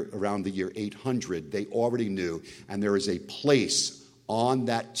to around the year 800, they already knew, and there is a place on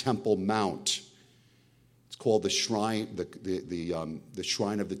that Temple Mount. It's called the Shrine, the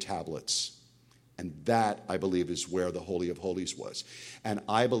Shrine of the Tablets. And that, I believe, is where the Holy of Holies was. And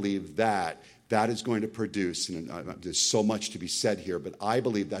I believe that is going to produce, and there's so much to be said here, but I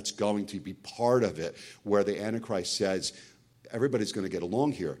believe that's going to be part of it, where the Antichrist says, everybody's going to get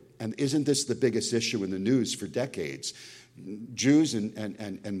along here. And isn't this the biggest issue in the news for decades? Jews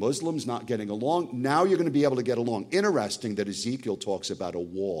and Muslims not getting along. Now you're going to be able to get along. Interesting that Ezekiel talks about a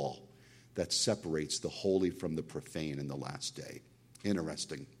wall that separates the holy from the profane in the last day.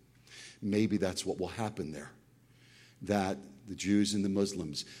 Interesting. Maybe that's what will happen there. That the Jews and the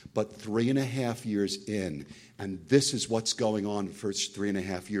Muslims. But 3.5 years in, and this is what's going on the first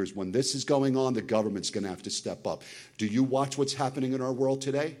 3.5 years. When this is going on, the government's going to have to step up. Do you watch what's happening in our world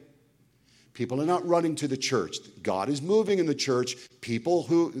today? People are not running to the church. God is moving in the church.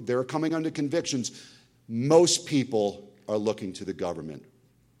 People they're coming under convictions. Most people are looking to the government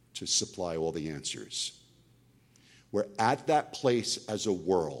to supply all the answers. We're at that place as a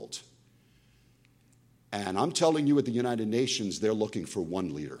world. And I'm telling you, at the United Nations, they're looking for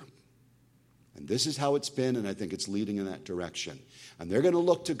one leader. And this is how it's been, and I think it's leading in that direction. And they're going to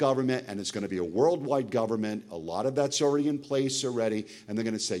look to government, and it's going to be a worldwide government. A lot of that's already in place already. And they're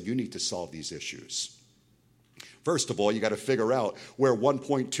going to say, you need to solve these issues. First of all, you got to figure out where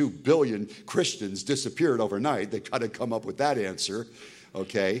 1.2 billion Christians disappeared overnight. They got to come up with that answer.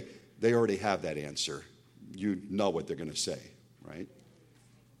 Okay? They already have that answer. You know what they're going to say, right?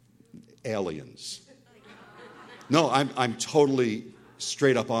 Aliens. No, I'm totally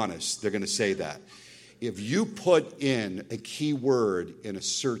straight up honest. They're going to say that. If you put in a key word in a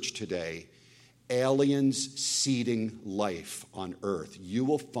search today, aliens seeding life on Earth, you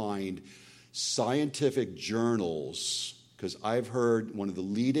will find scientific journals, because I've heard one of the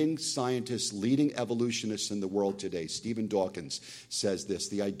leading scientists, leading evolutionists in the world today, Stephen Dawkins, says this: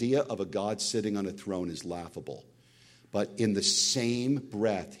 the idea of a God sitting on a throne is laughable. But in the same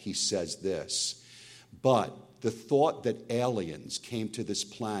breath, he says this: but the thought that aliens came to this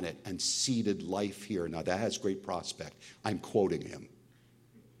planet and seeded life here, now that has great prospect. I'm quoting him.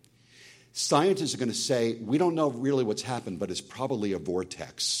 Scientists are going to say, we don't know really what's happened, but it's probably a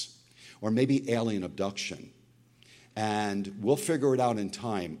vortex or maybe alien abduction. And we'll figure it out in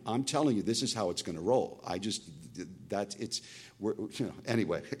time. I'm telling you, this is how it's going to roll.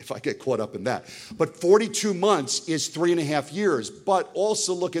 Anyway, if I get caught up in that. But 42 months is 3.5 years. But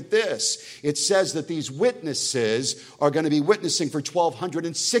also look at this. It says that these witnesses are going to be witnessing for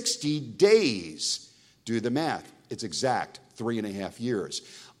 1,260 days. Do the math. It's exact 3.5 years.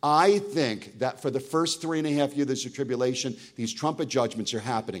 I think that for the first 3.5 years of tribulation, these trumpet judgments are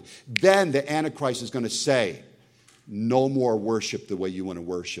happening. Then the Antichrist is going to say, no more worship the way you want to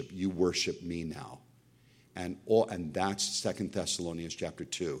worship. You worship me now. And that's 2 Thessalonians chapter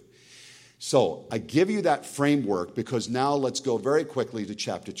 2. So I give you that framework because now let's go very quickly to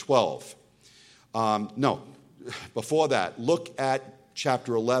chapter 12. Before that, look at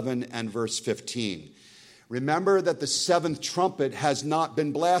chapter 11 and verse 15. Remember that the seventh trumpet has not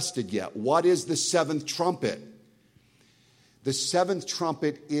been blasted yet. What is the seventh trumpet? The seventh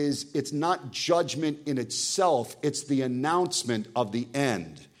trumpet it's not judgment in itself, it's the announcement of the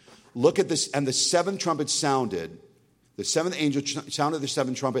end. Look at this, and the seventh trumpet sounded. The seventh angel sounded the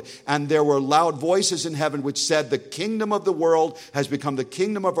seventh trumpet, and there were loud voices in heaven which said, the kingdom of the world has become the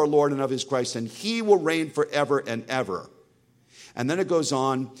kingdom of our Lord and of his Christ, and he will reign forever and ever. And then it goes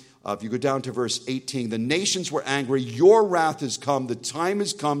on, If you go down to verse 18, the nations were angry. Your wrath has come. The time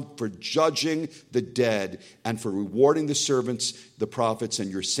has come for judging the dead and for rewarding the servants, the prophets,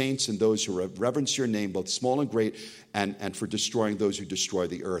 and your saints and those who reverence your name, both small and great, and for destroying those who destroy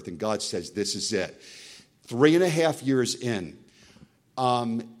the earth. And God says, this is it. 3.5 years in,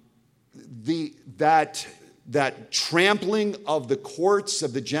 that trampling of the courts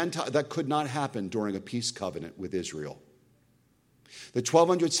of the Gentiles, that could not happen during a peace covenant with Israel. The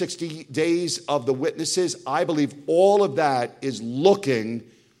 1,260 days of the witnesses, I believe all of that is looking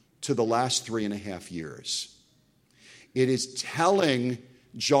to the last 3.5 years. It is telling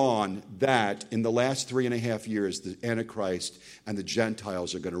John that in the last 3.5 years, the Antichrist and the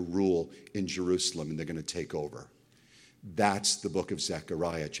Gentiles are going to rule in Jerusalem and they're going to take over. That's the book of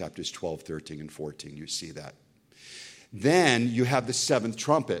Zechariah, chapters 12, 13, and 14. You see that. Then you have the seventh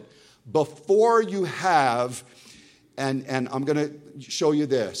trumpet. Before you have, and I'm going to show you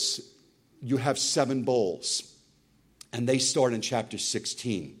this, you have 7 bowls. And they start in chapter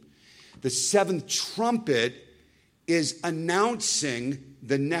 16. The seventh trumpet is announcing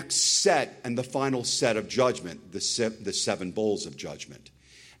the next set and the final set of judgment, the 7 bowls of judgment.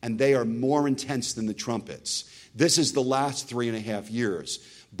 And they are more intense than the trumpets. This is the last 3.5 years.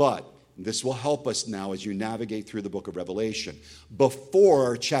 But this will help us now as you navigate through the book of Revelation.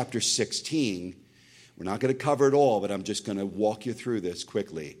 Before chapter 16, we're not going to cover it all, but I'm just going to walk you through this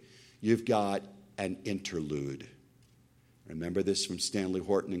quickly. You've got an interlude. Remember this from Stanley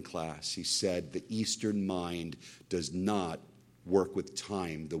Horton in class. He said, the Eastern mind does not work with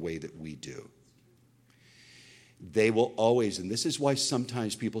time the way that we do. They will always, and this is why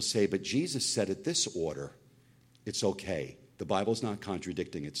sometimes people say, but Jesus said it this order. It's okay. The Bible's not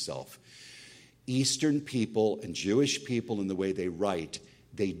contradicting itself. Eastern people and Jewish people in the way they write,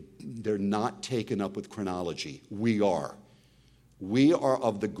 they're not taken up with chronology. We are. We are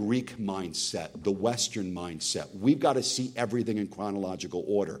of the Greek mindset, the Western mindset. We've got to see everything in chronological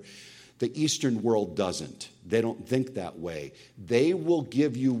order. The Eastern world doesn't. They don't think that way. They will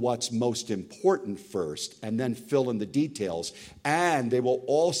give you what's most important first and then fill in the details. And they will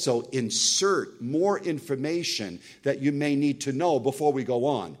also insert more information that you may need to know before we go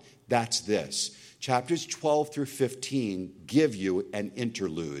on. That's this. Chapters 12 through 15 give you an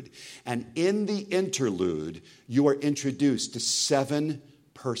interlude. And in the interlude, you are introduced to 7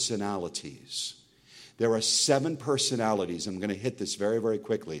 personalities. There are 7 personalities. I'm going to hit this very, very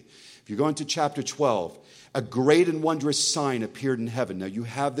quickly. If you go into chapter 12, a great and wondrous sign appeared in heaven. Now, you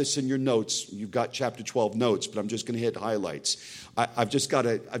have this in your notes. You've got chapter 12 notes, but I'm just going to hit highlights. I'm just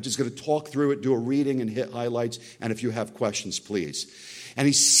going to talk through it, do a reading, and hit highlights. And if you have questions, please. And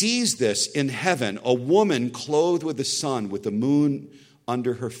he sees this in heaven, a woman clothed with the sun, with the moon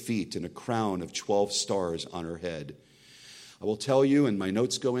under her feet, and a crown of 12 stars on her head. I will tell you, and my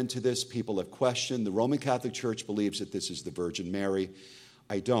notes go into this, people have questioned. The Roman Catholic Church believes that this is the Virgin Mary.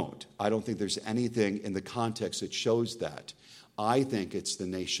 I don't. I don't think there's anything in the context that shows that. I think it's the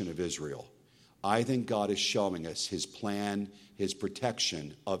nation of Israel. I think God is showing us his plan, his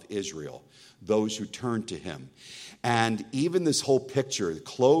protection of Israel, those who turn to him. And even this whole picture,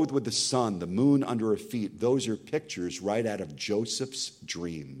 clothed with the sun, the moon under her feet, those are pictures right out of Joseph's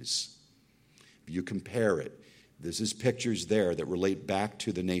dreams. If you compare it, this is pictures there that relate back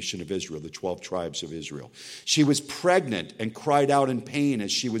to the nation of Israel, the 12 tribes of Israel. She was pregnant and cried out in pain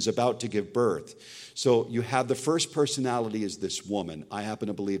as she was about to give birth. So you have the first personality is this woman. I happen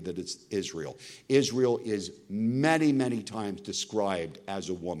to believe that it's Israel. Israel is many, many times described as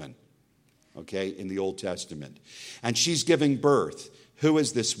a woman, okay, in the Old Testament. And she's giving birth. Who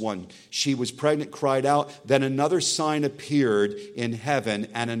is this one? She was pregnant, cried out. Then another sign appeared in heaven,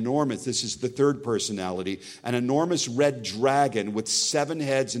 an enormous, this is the third personality, an enormous red dragon with 7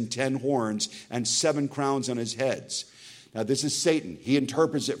 heads and 10 horns and 7 crowns on his heads. Now this is Satan. He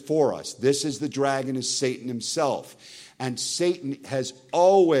interprets it for us. This is the dragon, is Satan himself. And Satan has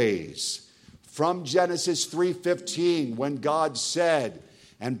always, from Genesis 3:15, when God said,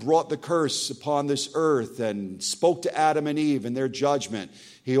 and brought the curse upon this earth and spoke to Adam and Eve in their judgment.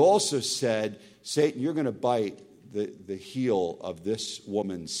 He also said, Satan, you're going to bite the heel of this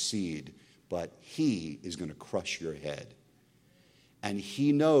woman's seed, but he is going to crush your head. And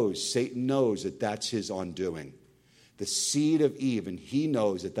he knows, Satan knows that that's his undoing. The seed of Eve, and he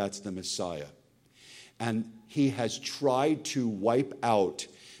knows that that's the Messiah. And he has tried to wipe out.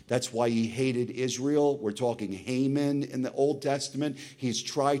 That's why he hated Israel. We're talking Haman in the Old Testament. He's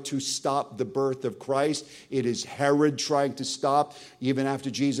tried to stop the birth of Christ. It is Herod trying to stop, even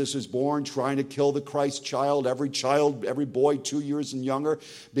after Jesus was born, trying to kill the Christ child, every boy 2 years and younger,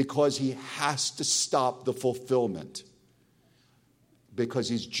 because he has to stop the fulfillment. because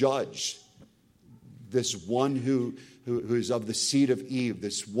he's judged. This one who is of the seed of Eve,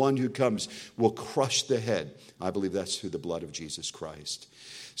 this one who comes, will crush the head. I believe that's through the blood of Jesus Christ.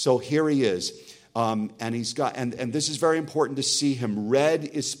 So here he is. And he's got, and this is very important to see him. Red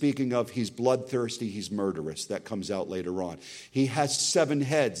is speaking of he's bloodthirsty, he's murderous. That comes out later on. He has 7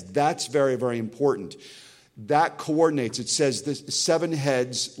 heads. That's very, very important. That coordinates. It says this, 7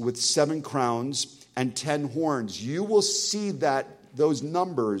 heads with 7 crowns and 10 horns. You will see that those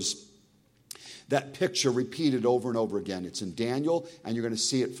numbers, that picture repeated over and over again. It's in Daniel, and you're going to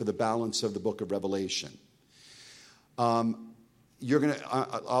see it for the balance of the book of Revelation. I'll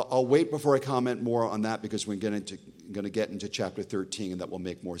wait before I comment more on that because we're going to get into chapter 13, and that will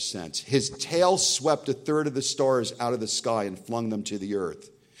make more sense. His tail swept 1/3 of the stars out of the sky and flung them to the earth.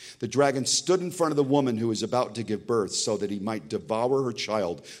 The dragon stood in front of the woman who was about to give birth so that he might devour her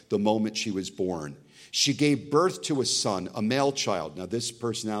child the moment she was born. She gave birth to a son, a male child. Now, this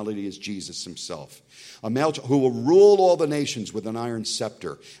personality is Jesus himself. A male who will rule all the nations with an iron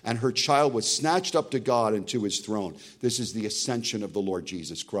scepter. And her child was snatched up to God and to his throne. This is the ascension of the Lord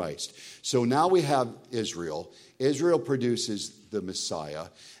Jesus Christ. So now we have Israel. Israel produces the Messiah.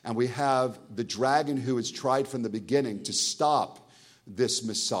 And we have the dragon who is tried from the beginning to stop this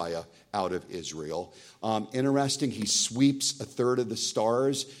Messiah out of Israel. Interesting, he sweeps 1/3 of the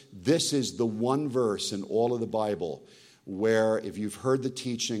stars. This is the one verse in all of the Bible where, if you've heard the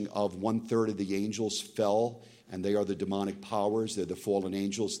teaching of 1/3 of the angels fell, and they are the demonic powers, they're the fallen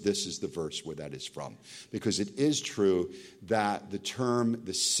angels, this is the verse where that is from. Because it is true that the term,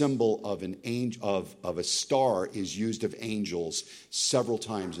 the symbol of an angel, of a star, is used of angels several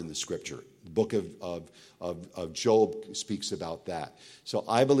times in the scripture. The book of Job speaks about that. So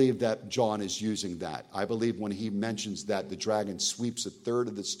I believe that John is using that. I believe when he mentions that the dragon sweeps 1/3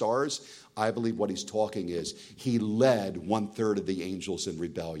 of the stars, I believe what he's talking is he led 1/3 of the angels in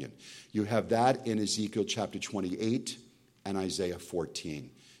rebellion. You have that in Ezekiel chapter 28 and Isaiah 14.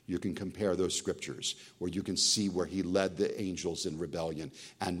 You can compare those scriptures where you can see where he led the angels in rebellion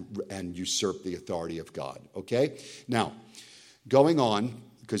and usurped the authority of God. Okay? Now, going on,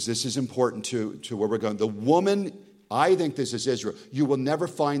 because this is important to where we're going. The woman, I think this is Israel. You will never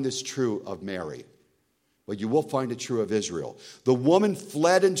find this true of Mary, but you will find it true of Israel. The woman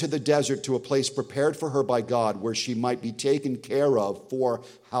fled into the desert to a place prepared for her by God where she might be taken care of for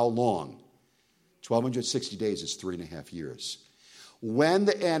how long? 1,260 days is 3.5 years. When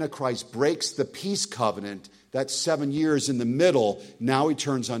the Antichrist breaks the peace covenant, that's 7 years in the middle, now he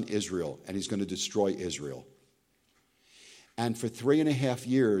turns on Israel, and he's going to destroy Israel. And for 3.5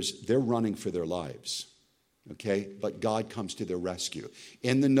 years, they're running for their lives. Okay? But God comes to their rescue.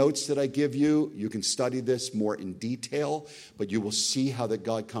 In the notes that I give you, you can study this more in detail, but you will see how that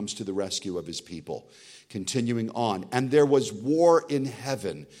God comes to the rescue of his people. Continuing on. And there was war in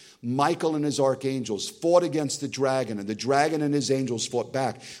heaven. Michael and his archangels fought against the dragon, and the dragon and his angels fought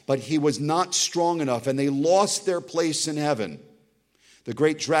back. But he was not strong enough, and they lost their place in heaven. The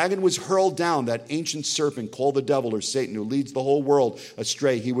great dragon was hurled down, that ancient serpent called the devil or Satan, who leads the whole world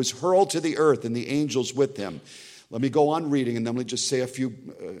astray. He was hurled to the earth and the angels with him. Let me go on reading, and then let me just say a few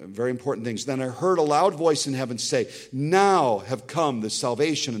very important things. Then I heard a loud voice in heaven say, "Now have come the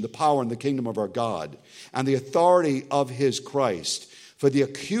salvation and the power and the kingdom of our God and the authority of his Christ. For the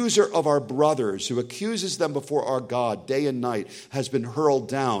accuser of our brothers, who accuses them before our God day and night, has been hurled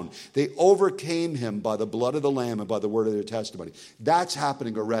down. They overcame him by the blood of the Lamb and by the word of their testimony." That's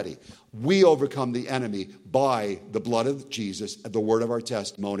happening already. We overcome the enemy by the blood of Jesus, the word of our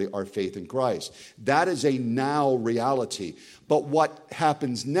testimony, our faith in Christ. That is a now reality. But what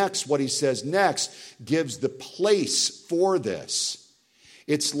happens next, what he says next, gives the place for this.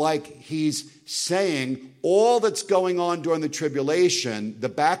 It's like he's saying all that's going on during the tribulation, the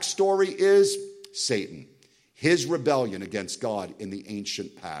backstory is Satan, his rebellion against God in the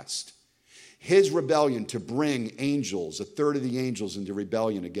ancient past. His rebellion to bring angels, 1/3 of the angels, into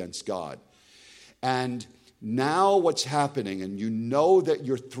rebellion against God. And now what's happening, and you know that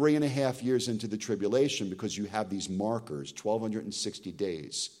you're 3.5 years into the tribulation because you have these markers, 1,260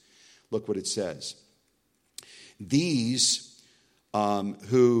 days. Look what it says. These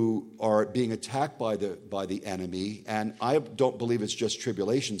who are being attacked by the enemy, and I don't believe it's just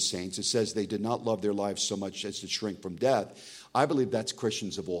tribulation saints. It says they did not love their lives so much as to shrink from death. I believe that's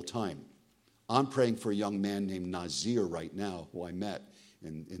Christians of all time. I'm praying for a young man named Nazir right now, who I met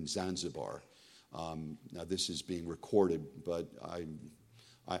in Zanzibar. Now this is being recorded, but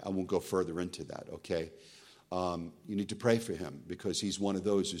I won't go further into that, okay? You need to pray for him because he's one of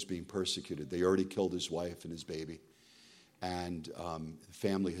those who's being persecuted. They already killed his wife and his baby. and the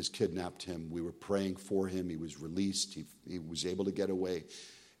family has kidnapped him. We were praying for him. He was released. He was able to get away,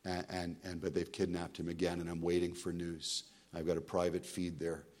 but they've kidnapped him again, and I'm waiting for news. I've got a private feed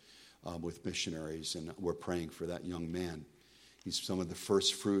there with missionaries, and we're praying for that young man. He's some of the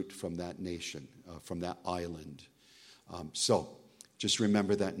first fruit from that nation, from that island. So just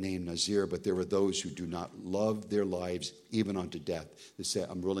remember that name, Nazir. But there are those who do not love their lives even unto death. They say,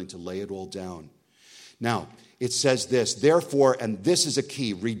 I'm willing to lay it all down. Now, it says this, therefore, and this is a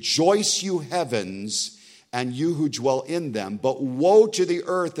key, rejoice you heavens and you who dwell in them, but woe to the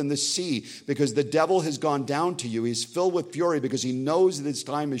earth and the sea, because the devil has gone down to you. He's filled with fury because he knows that his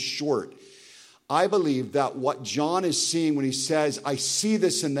time is short. I believe that what John is seeing when he says, I see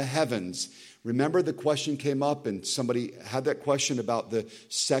this in the heavens. Remember the question came up and somebody had that question about the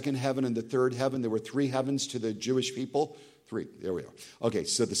second heaven and the third heaven. There were 3 heavens to the Jewish people. 3, there we are. Okay,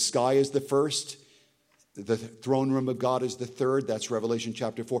 so the sky is the first. The throne room of God is the third. That's Revelation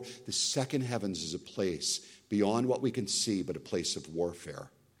chapter 4. The second heavens is a place beyond what we can see, but a place of warfare.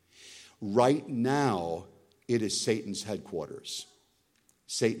 Right now, it is Satan's headquarters.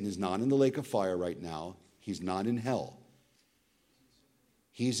 Satan is not in the lake of fire right now. He's not in hell.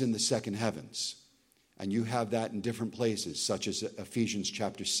 He's in the second heavens. And you have that in different places, such as Ephesians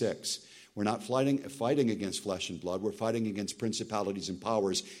chapter 6. We're not fighting against flesh and blood. We're fighting against principalities and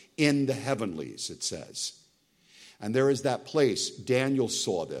powers in the heavenlies, it says. And there is that place. Daniel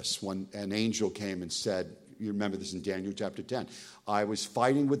saw this when an angel came and said, you remember this in Daniel chapter 10. I was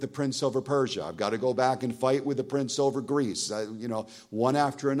fighting with the prince over Persia. I've got to go back and fight with the prince over Greece. One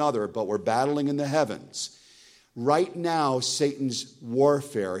after another, but we're battling in the heavens. Right now, Satan's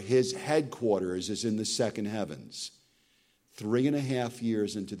warfare, his headquarters is in the second heavens. 3.5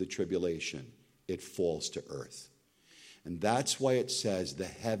 years into the tribulation, it falls to earth. And that's why it says the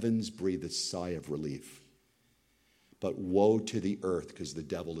heavens breathe a sigh of relief. But woe to the earth, because the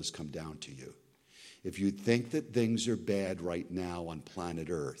devil has come down to you. If you think that things are bad right now on planet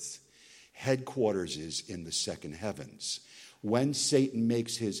Earth, headquarters is in the second heavens. When Satan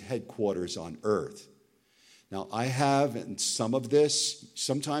makes his headquarters on earth, now, I have, and some of this,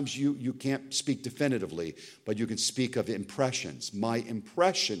 sometimes you can't speak definitively, but you can speak of impressions. My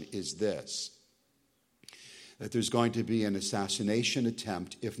impression is this, that there's going to be an assassination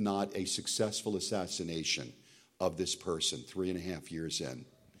attempt, if not a successful assassination of this person 3.5 years in.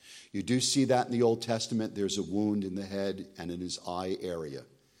 You do see that in the Old Testament. There's a wound in the head and in his eye area.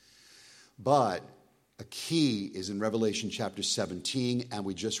 But a key is in Revelation chapter 17, and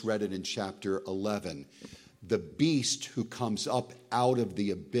we just read it in chapter 11. The beast who comes up out of the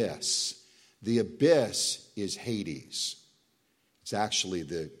abyss. The abyss is Hades. It's actually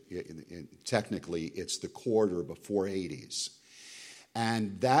technically, it's the quarter before Hades.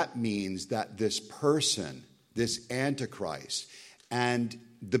 And that means that this person, this Antichrist, and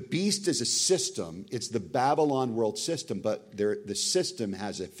the beast is a system. It's the Babylon world system, but the system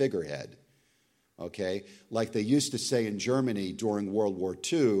has a figurehead. Okay? Like they used to say in Germany during World War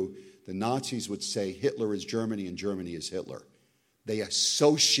II, the Nazis would say Hitler is Germany and Germany is Hitler. They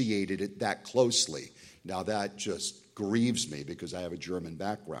associated it that closely. Now that just grieves me because I have a German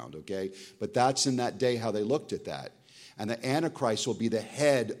background, okay? But that's in that day how they looked at that. And the Antichrist will be the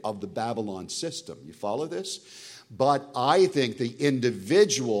head of the Babylon system. You follow this? But I think the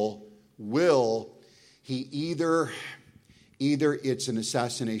individual either it's an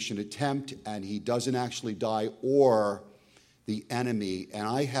assassination attempt and he doesn't actually die, or the enemy, and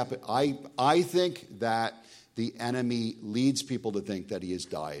I think that the enemy leads people to think that he has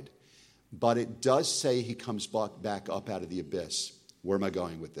died. But it does say he comes back up out of the abyss. Where am I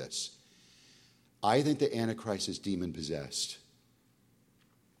going with this? I think the Antichrist is demon-possessed.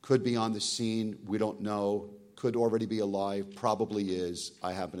 Could be on the scene. We don't know. Could already be alive. Probably is.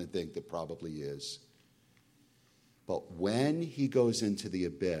 I happen to think that probably is. But when he goes into the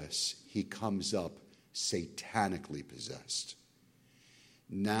abyss, he comes up satanically possessed.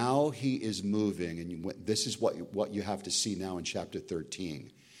 Now he is moving, and this is what you have to see now in chapter 13.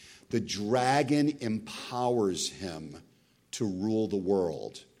 The dragon empowers him to rule the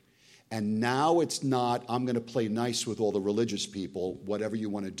world. And now it's not, I'm going to play nice with all the religious people. Whatever you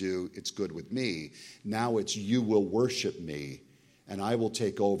want to do, it's good with me. Now it's you will worship me, and I will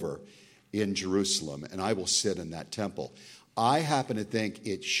take over in Jerusalem, and I will sit in that temple. I happen to think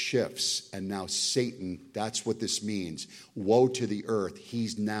it shifts, and now Satan, that's what this means. Woe to the earth.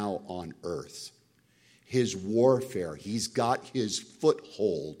 He's now on earth. His warfare, he's got his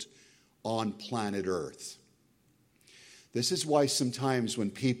foothold on planet Earth. This is why sometimes when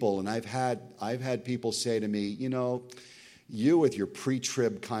people, and I've had people say to me, you with your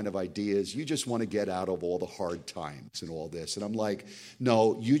pre-trib kind of ideas, you just want to get out of all the hard times and all this. And I'm like,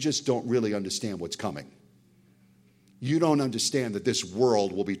 no, you just don't really understand what's coming. You don't understand that this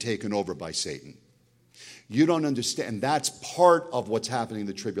world will be taken over by Satan. You don't understand. That's part of what's happening in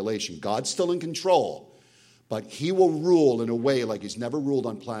the tribulation. God's still in control, but he will rule in a way like he's never ruled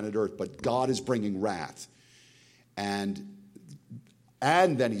on planet Earth, but God is bringing wrath. And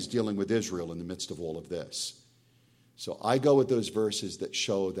then he's dealing with Israel in the midst of all of this. So I go with those verses that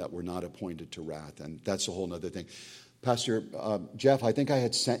show that we're not appointed to wrath, and that's a whole other thing. Pastor Jeff, I think I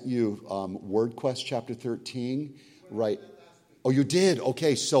had sent you Word Quest chapter 13, right? Oh, you did?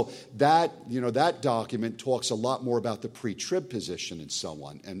 Okay, so that document talks a lot more about the pre-trib position and so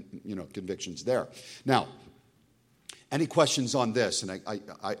on, and convictions there. Now, any questions on this? And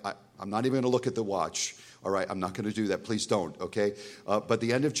I'm not even going to look at the watch. All right, I'm not going to do that. Please don't, okay? But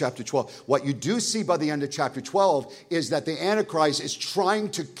the end of chapter 12, what you do see by the end of chapter 12 is that the Antichrist is trying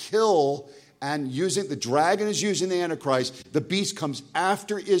to kill, and the dragon is using the Antichrist. The beast comes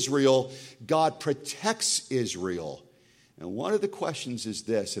after Israel. God protects Israel. And one of the questions is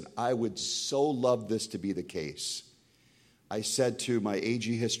this, and I would so love this to be the case. I said to my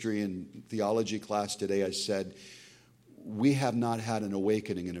AG history and theology class today, I said, we have not had an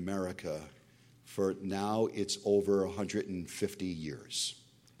awakening in America for now it's over 150 years.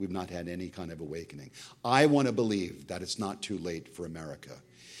 We've not had any kind of awakening. I want to believe that it's not too late for America.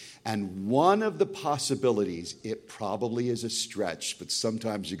 And one of the possibilities, it probably is a stretch, but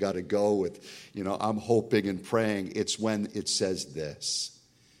sometimes you got to go with, I'm hoping and praying. It's when it says this.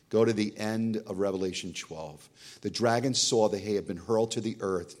 Go to the end of Revelation 12. The dragon saw that he had been hurled to the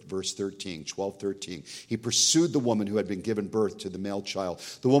earth, verse 13, 12:13. He pursued the woman who had been given birth to the male child.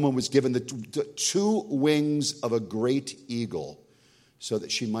 The woman was given the two wings of a great eagle so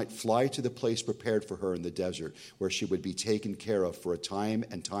that she might fly to the place prepared for her in the desert, where she would be taken care of for a time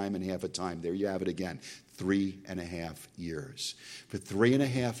and half a time. There you have it again, 3.5 years. For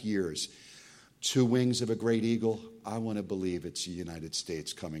 3.5 years, two wings of a great eagle. I want to believe it's the United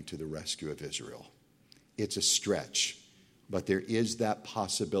States coming to the rescue of Israel. It's a stretch, but there is that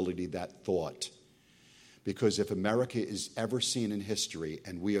possibility, that thought. Because if America is ever seen in history,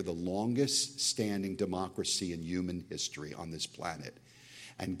 and we are the longest standing democracy in human history on this planet,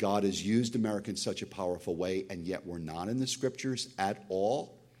 and God has used America in such a powerful way, and yet we're not in the scriptures at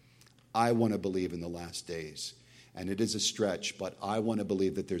all, I want to believe in the last days. And it is a stretch, but I want to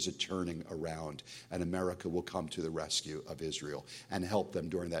believe that there's a turning around, and America will come to the rescue of Israel and help them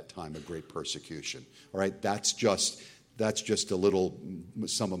during that time of great persecution. All right, that's just a little,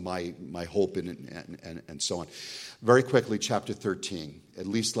 some of my hope and so on. Very quickly, chapter 13. At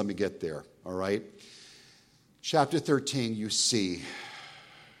least let me get there, all right? Chapter 13, you see,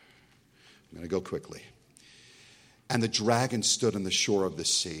 I'm going to go quickly. And the dragon stood on the shore of the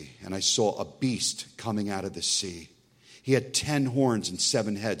sea, and I saw a beast coming out of the sea. He had 10 horns and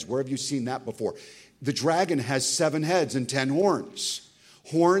 7 heads. Where have you seen that before? The dragon has 7 heads and 10 horns.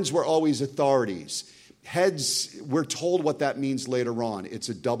 Horns were always authorities. Heads, we're told what that means later on. It's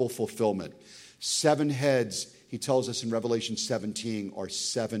a double fulfillment. 7 heads, he tells us in Revelation 17, are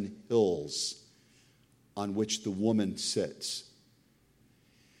 7 hills on which the woman sits.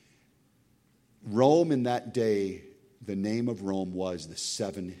 Rome in that day, the name of Rome was the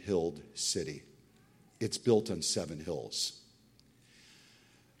 7-hilled city. It's built on 7 hills.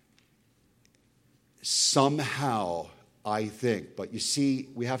 Somehow, I think, but you see,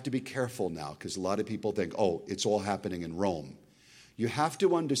 we have to be careful now because a lot of people think, oh, it's all happening in Rome. You have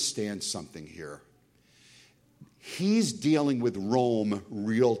to understand something here. He's dealing with Rome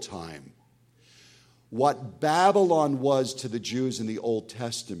real time. What Babylon was to the Jews in the Old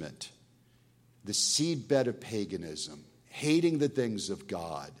Testament, the seedbed of paganism, hating the things of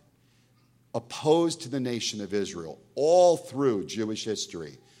God, opposed to the nation of Israel, all through Jewish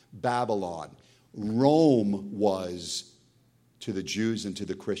history, Babylon, Rome was to the Jews and to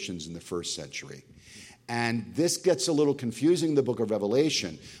the Christians in the first century. And this gets a little confusing in the book of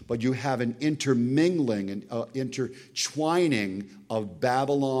Revelation, but you have an intermingling and intertwining of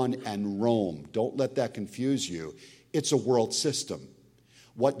Babylon and Rome. Don't let that confuse you. It's a world system.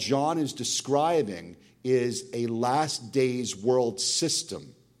 What John is describing is a last days world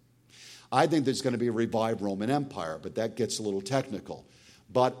system. I think there's going to be a revived Roman Empire, but that gets a little technical.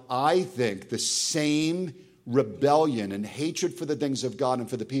 But I think the same rebellion and hatred for the things of God and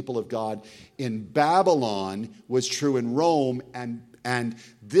for the people of God in Babylon was true in Rome, and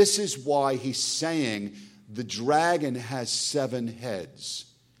this is why he's saying the dragon has 7 heads.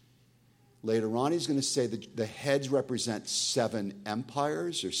 Later on, he's going to say that the heads represent 7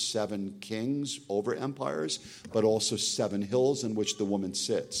 empires or 7 kings over empires, but also 7 hills in which the woman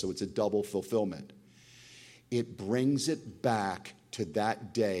sits. So it's a double fulfillment. It brings it back to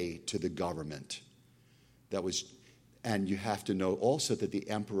that day, to the government. And you have to know also that the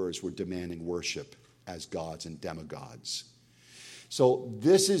emperors were demanding worship as gods and demigods. So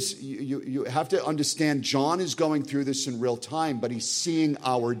this is, you have to understand, John is going through this in real time, but he's seeing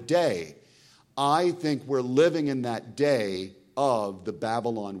our day. I think we're living in that day of the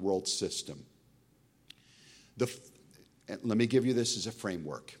Babylon world system. Let me give you this as a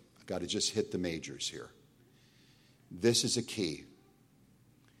framework. I've got to just hit the majors here. This is a key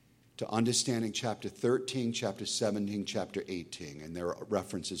to understanding chapter 13, chapter 17, chapter 18, and there are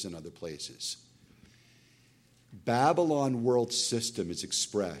references in other places. Babylon world system is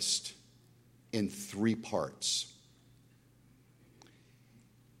expressed in 3 parts.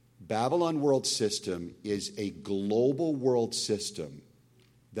 Babylon world system is a global world system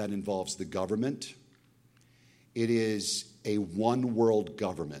that involves the government. It is a one world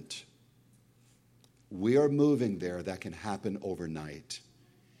government. We are moving there. That can happen overnight.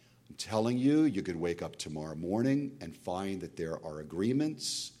 I'm telling you, you could wake up tomorrow morning and find that there are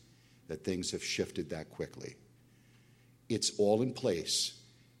agreements, that things have shifted that quickly. It's all in place.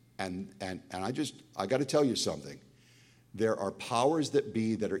 And I got to tell you something. There are powers that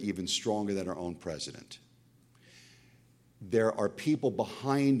be that are even stronger than our own president. There are people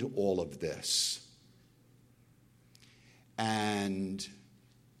behind all of this. And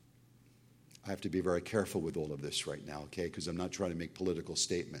I have to be very careful with all of this right now, okay? Because I'm not trying to make political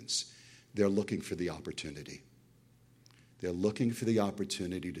statements. They're looking for the opportunity. They're looking for the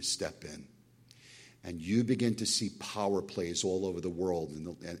opportunity to step in. And you begin to see power plays all over the world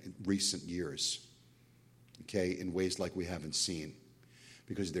in recent years, okay, in ways like we haven't seen.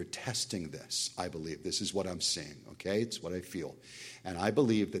 Because they're testing this, I believe. This is what I'm seeing, okay? It's what I feel. And I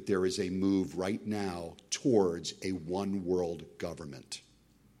believe that there is a move right now towards a one-world government.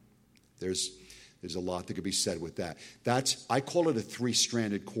 There's a lot that could be said with that. I call it a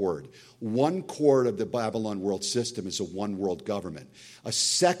 3-stranded cord. One cord of the Babylon world system is a one-world government. A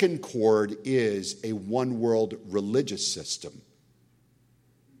second cord is a one-world religious system.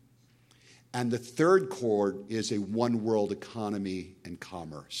 And the third cord is a one-world economy and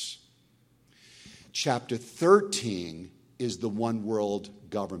commerce. Chapter 13 is the one-world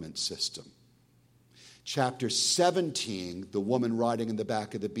government system. Chapter 17, the woman riding in the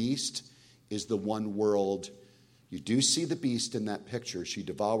back of the beast, is the one world. You do see the beast in that picture. She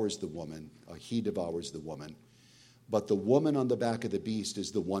devours the woman, or he devours the woman. But the woman on the back of the beast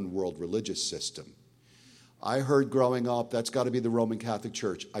is the one world religious system. I heard growing up, that's got to be the Roman Catholic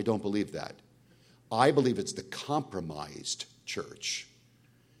Church. I don't believe that. I believe it's the compromised church.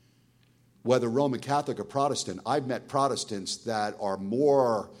 Whether Roman Catholic or Protestant, I've met Protestants that are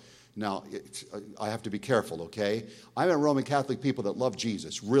more... Now, I have to be careful, okay? I met Roman Catholic people that love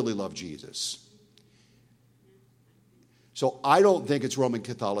Jesus, really love Jesus. So I don't think it's Roman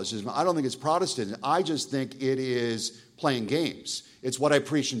Catholicism. I don't think it's Protestant. I just think it is playing games. It's what I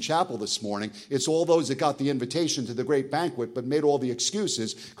preached in chapel this morning. It's all those that got the invitation to the great banquet but made all the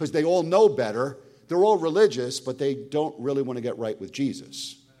excuses because they all know better. They're all religious, but they don't really want to get right with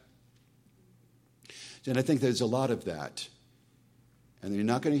Jesus. And I think there's a lot of that. And you're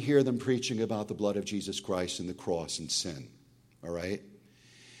not going to hear them preaching about the blood of Jesus Christ and the cross and sin. All right?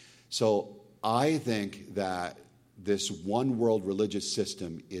 So I think that this one world religious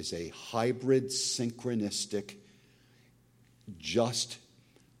system is a hybrid, synchronistic, just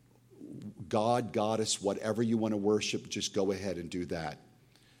God, goddess, whatever you want to worship, just go ahead and do that.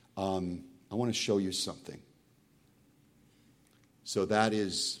 I want to show you something. So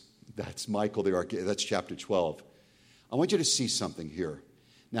that's Michael the Archangel. That's chapter 12. I want you to see something here.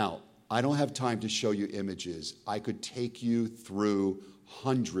 Now, I don't have time to show you images. I could take you through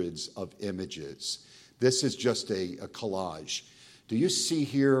hundreds of images. This is just a collage. Do you see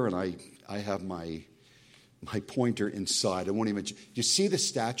here, and I have my pointer inside. I won't even... Do you see the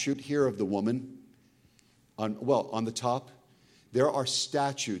statute here of the woman? On the top? There are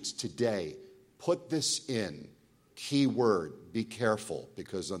statutes today. Put this in. Key word. Be careful,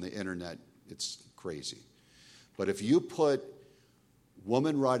 because on the internet, it's crazy. But if you put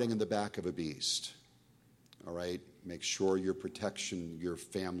woman riding in the back of a beast, all right, make sure your protection, your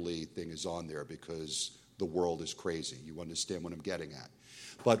family thing is on there because the world is crazy. You understand what I'm getting at.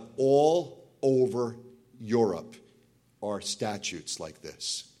 But all over Europe are statutes like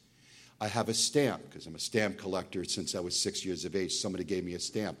this. I have a stamp because I'm a stamp collector since I was 6 years of age. Somebody gave me a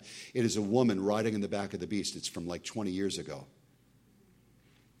stamp. It is a woman riding in the back of the beast. It's from like 20 years ago.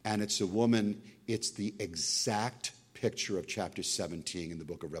 And it's a woman, it's the exact picture of chapter 17 in the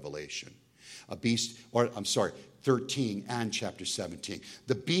book of Revelation. 13 and chapter 17.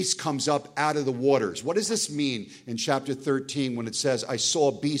 The beast comes up out of the waters. What does this mean in chapter 13 when it says, I saw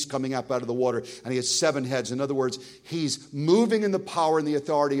a beast coming up out of the water and he has 7 heads? In other words, he's moving in the power and the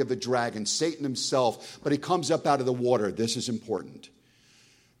authority of the dragon, Satan himself, but he comes up out of the water. This is important.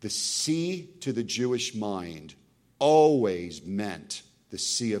 The sea to the Jewish mind always meant the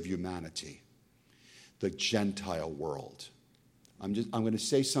sea of humanity, the Gentile world. I'm going to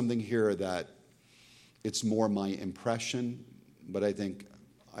say something here that it's more my impression, but I think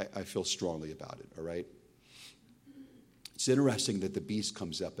I feel strongly about it, all right? It's interesting that the beast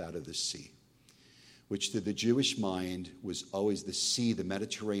comes up out of the sea, which to the Jewish mind was always the sea, the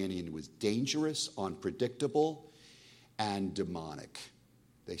Mediterranean, was dangerous, unpredictable, and demonic.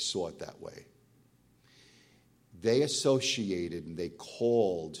 They saw it that way. They associated and they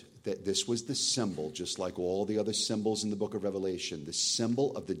called that this was the symbol, just like all the other symbols in the book of Revelation, the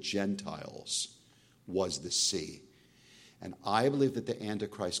symbol of the Gentiles was the sea. And I believe that the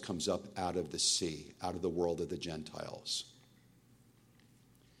Antichrist comes up out of the sea, out of the world of the Gentiles.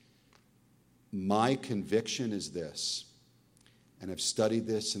 My conviction is this, and I've studied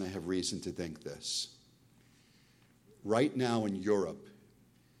this and I have reason to think this. Right now in Europe,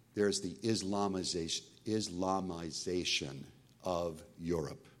 there's the Islamization of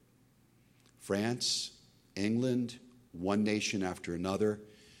Europe. France, England, one nation after another.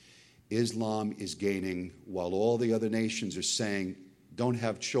 Islam is gaining, while all the other nations are saying, don't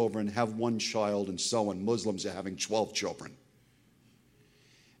have children, have one child, and so on. Muslims are having 12 children.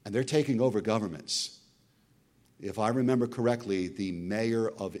 And they're taking over governments. If I remember correctly, the mayor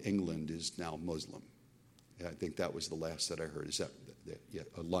of England is now Muslim. I think that was the last that I heard. Is that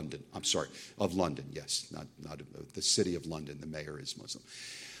London? I'm sorry, of London. Yes, not the city of London. The mayor is Muslim.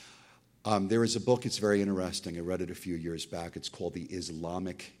 There is a book. It's very interesting. I read it a few years back. It's called The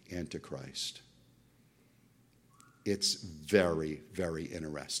Islamic Antichrist. It's very, very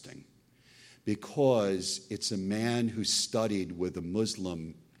interesting because it's a man who studied with a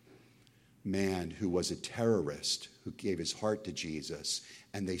Muslim man who was a terrorist who gave his heart to Jesus,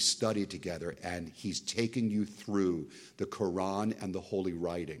 and they studied together, and he's taking you through the Quran and the holy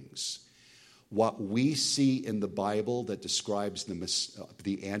writings. What we see in the Bible that describes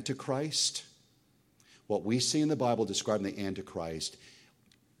the Antichrist, what we see in the Bible describing the Antichrist,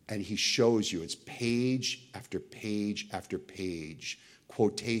 and he shows you, it's page after page after page,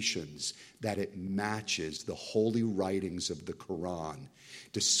 quotations, that it matches the holy writings of the Quran,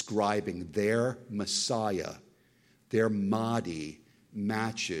 describing their Messiah, their Mahdi,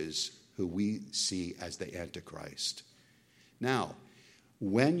 matches who we see as the Antichrist. Now,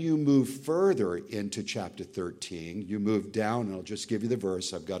 when you move further into chapter 13, you move down, and I'll just give you the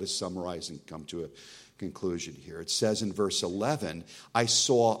verse. I've got to summarize and come to a conclusion here. It says in verse 11, I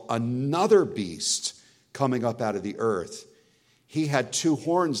saw another beast coming up out of the earth. He had 2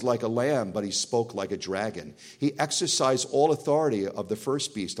 horns like a lamb, but he spoke like a dragon. He exercised all authority of the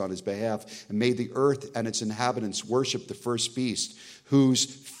first beast on his behalf and made the earth and its inhabitants worship the first beast, whose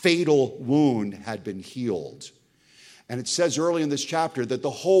fatal wound had been healed. And it says early in this chapter that the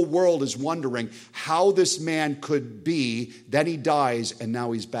whole world is wondering how this man could be. Then he dies, and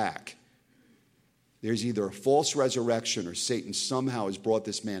now he's back. There's either a false resurrection or Satan somehow has brought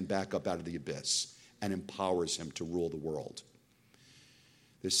this man back up out of the abyss and empowers him to rule the world.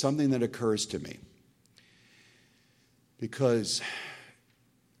 There's something that occurs to me because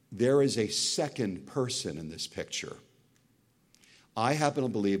there is a second person in this picture. I happen to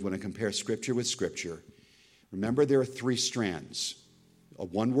believe when I compare Scripture with Scripture, remember there are 3 strands: a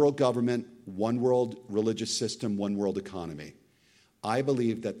one world government, one world religious system, one world economy. I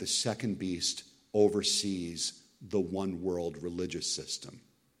believe that the second beast oversees the one world religious system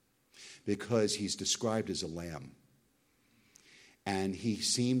because he's described as a lamb. And he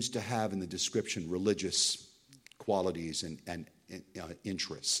seems to have in the description religious qualities and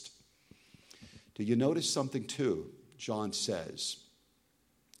interest. Do you notice something too? John says,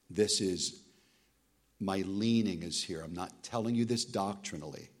 this is, my leaning is here. I'm not telling you this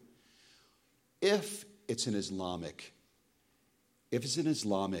doctrinally. If it's an Islamic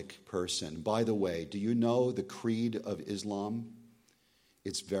person, by the way, do you know the creed of Islam?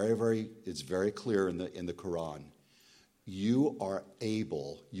 It's very clear in the Quran. You are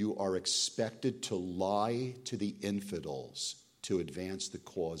expected to lie to the infidels to advance the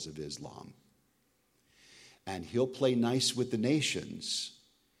cause of Islam. And he'll play nice with the nations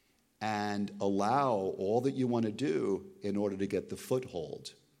and allow all that you want to do in order to get the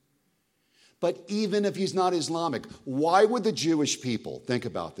foothold. But even if he's not Islamic, why would the Jewish people, think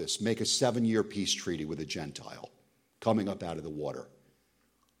about this, make a 7-year peace treaty with a Gentile coming up out of the water?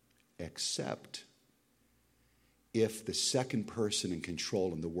 Except if the second person in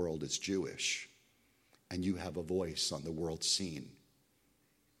control in the world is Jewish and you have a voice on the world scene.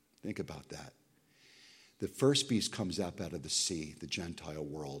 Think about that. The first beast comes up out of the sea, the Gentile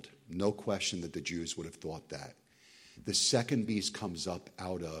world. No question that the Jews would have thought that. The second beast comes up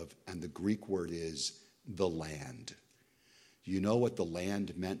out of, and the Greek word is the land. Do you know what the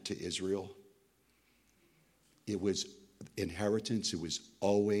land meant to Israel? It was inheritance. It was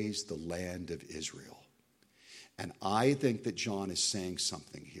always the land of Israel. And I think that John is saying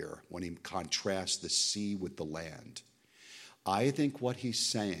something here when he contrasts the sea with the land. I think what he's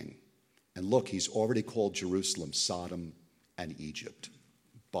saying, and look, he's already called Jerusalem Sodom and Egypt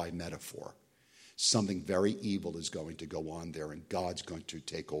by metaphor. Something very evil is going to go on there, and God's going to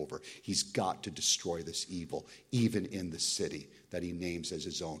take over. He's got to destroy this evil, even in the city that he names as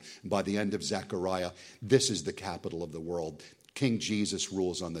his own. And by the end of Zechariah, this is the capital of the world. King Jesus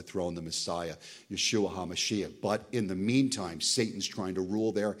rules on the throne, the Messiah, Yeshua HaMashiach. But in the meantime, Satan's trying to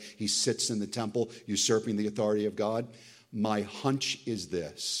rule there. He sits in the temple, usurping the authority of God. My hunch is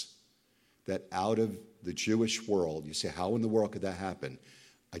this, that out of the Jewish world, you say, how in the world could that happen?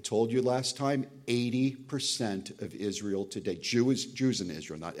 I told you last time, 80% of Israel today, Jews in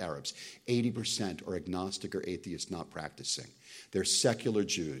Israel, not Arabs, 80% are agnostic or atheist, not practicing. They're secular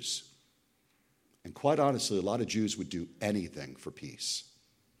Jews. And quite honestly, a lot of Jews would do anything for peace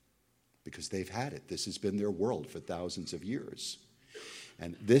because they've had it. This has been their world for thousands of years.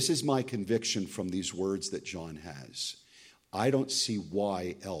 And this is my conviction from these words that John has. I don't see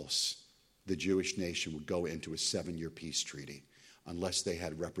why else the Jewish nation would go into a 7-year peace treaty unless they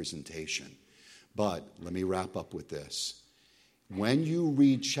had representation. But let me wrap up with this. When you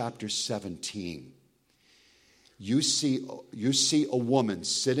read chapter 17, you see a woman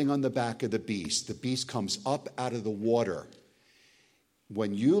sitting on the back of the beast. The beast comes up out of the water.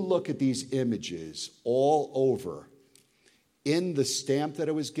 When you look at these images all over, in the stamp that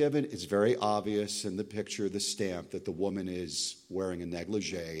it was given, it's very obvious in the picture of the stamp that the woman is wearing a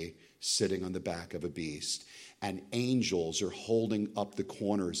negligee, sitting on the back of a beast. And angels are holding up the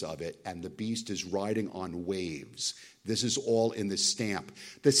corners of it, and the beast is riding on waves. This is all in the stamp.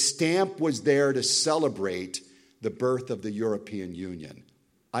 The stamp was there to celebrate the birth of the European Union.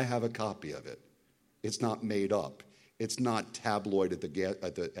 I have a copy of it. It's not made up. It's not tabloid at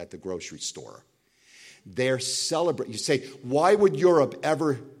the grocery store. They're celebrating. You say, why would Europe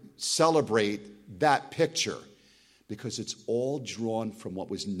ever celebrate that picture? Because it's all drawn from what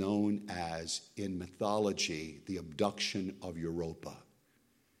was known as, in mythology, the abduction of Europa.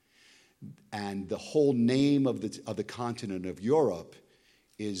 And the whole name of the continent of Europe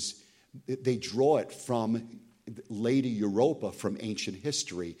is, they draw it from Lady Europa from ancient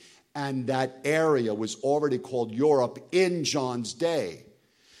history, and that area was already called Europe in John's day.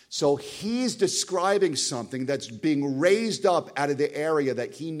 So he's describing something that's being raised up out of the area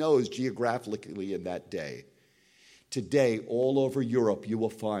that he knows geographically in that day. Today, all over Europe, you will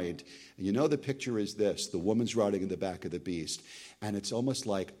find, and you know the picture is this, the woman's riding in the back of the beast, and it's almost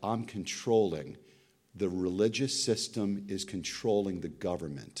like I'm controlling, the religious system is controlling the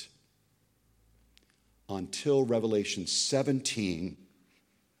government. Until Revelation 17,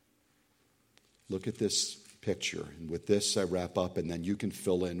 look at this picture. And with this, I wrap up, and then you can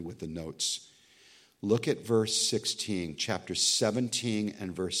fill in with the notes. Look at verse 16, chapter 17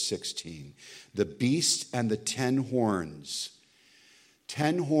 and verse 16. The beast and the 10 horns.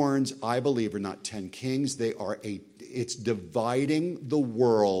 10 horns, I believe, are not 10 kings. It's dividing the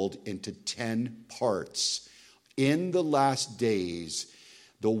world into 10 parts. In the last days,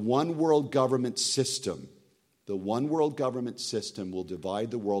 the one world government system will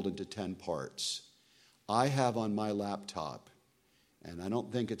divide the world into 10 parts. I have on my laptop, and I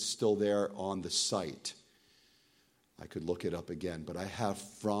don't think it's still there on the site. I could look it up again, but I have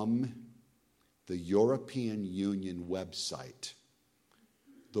from the European Union website,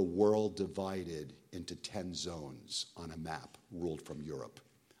 the world divided into 10 zones on a map ruled from Europe.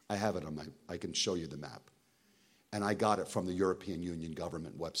 I have it I can show you the map. And I got it from the European Union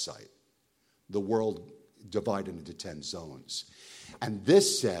government website. The world divided into 10 zones. And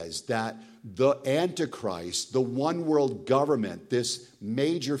this says that the Antichrist, the one world government, this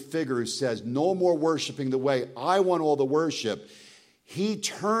major figure who says, no more worshiping the way, I want all the worship, he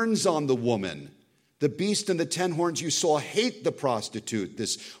turns on the woman The beast and the 10 horns you saw hate the prostitute,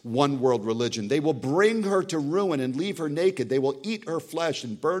 this one world religion. They will bring her to ruin and leave her naked. They will eat her flesh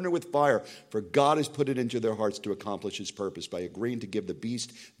and burn her with fire. For God has put it into their hearts to accomplish his purpose by agreeing to give the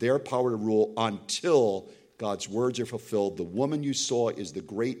beast their power to rule until God's words are fulfilled. The woman you saw is the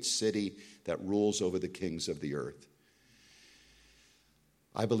great city that rules over the kings of the earth.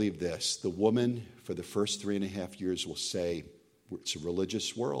 I believe this. The woman for the first 3.5 years will say, it's a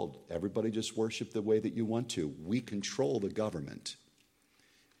religious world. Everybody just worship the way that you want to. We control the government.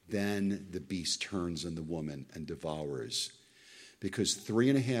 Then the beast turns on the woman and devours. Because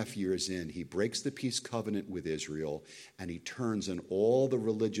 3.5 years in, he breaks the peace covenant with Israel, and he turns on all the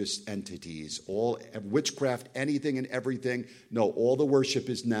religious entities, all witchcraft, anything and everything. No, all the worship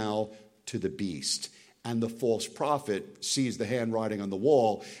is now to the beast. And the false prophet sees the handwriting on the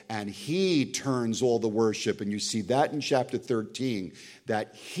wall, and he turns all the worship. And you see that in chapter 13,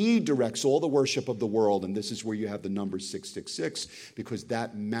 that he directs all the worship of the world. And this is where you have the number 666, because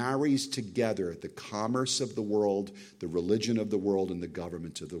that marries together the commerce of the world, the religion of the world, and the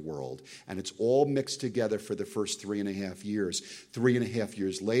government of the world. And it's all mixed together for the first 3.5 years. 3.5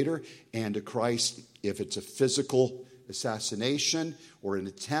 years later, Antichrist, if it's a physical assassination or an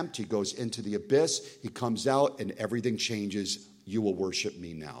attempt, he goes into the abyss, he comes out, and everything changes. You will worship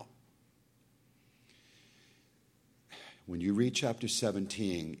me now. When you read chapter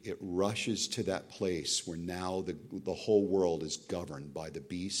 17, it rushes to that place where now the whole world is governed by the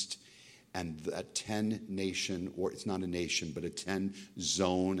beast, and that 10 nation, or it's not a nation, but a 10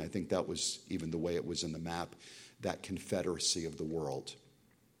 zone, I think that was even the way it was in the map, that confederacy of the world.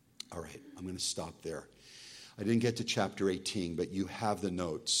 All right, I'm going to stop there. I didn't get to chapter 18, but you have the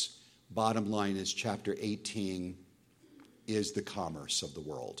notes. Bottom line is chapter 18 is the commerce of the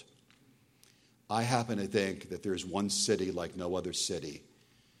world. I happen to think that there's one city like no other city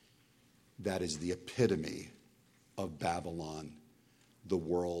that is the epitome of Babylon, the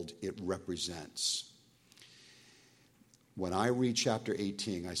world it represents. When I read chapter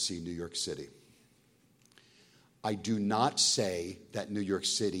 18, I see New York City. I do not say that New York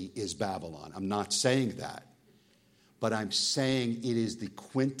City is Babylon. I'm not saying that. But I'm saying it is the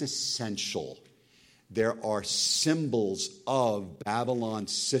quintessential. There are symbols of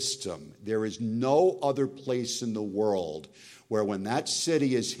Babylon's system. There is no other place in the world where when that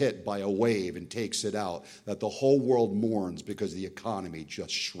city is hit by a wave and takes it out, that the whole world mourns because the economy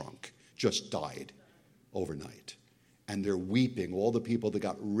just shrunk, just died overnight. And they're weeping, all the people that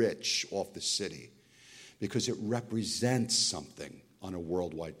got rich off the city, because it represents something on a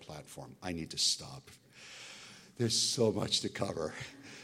worldwide platform. I need to stop. There's so much to cover.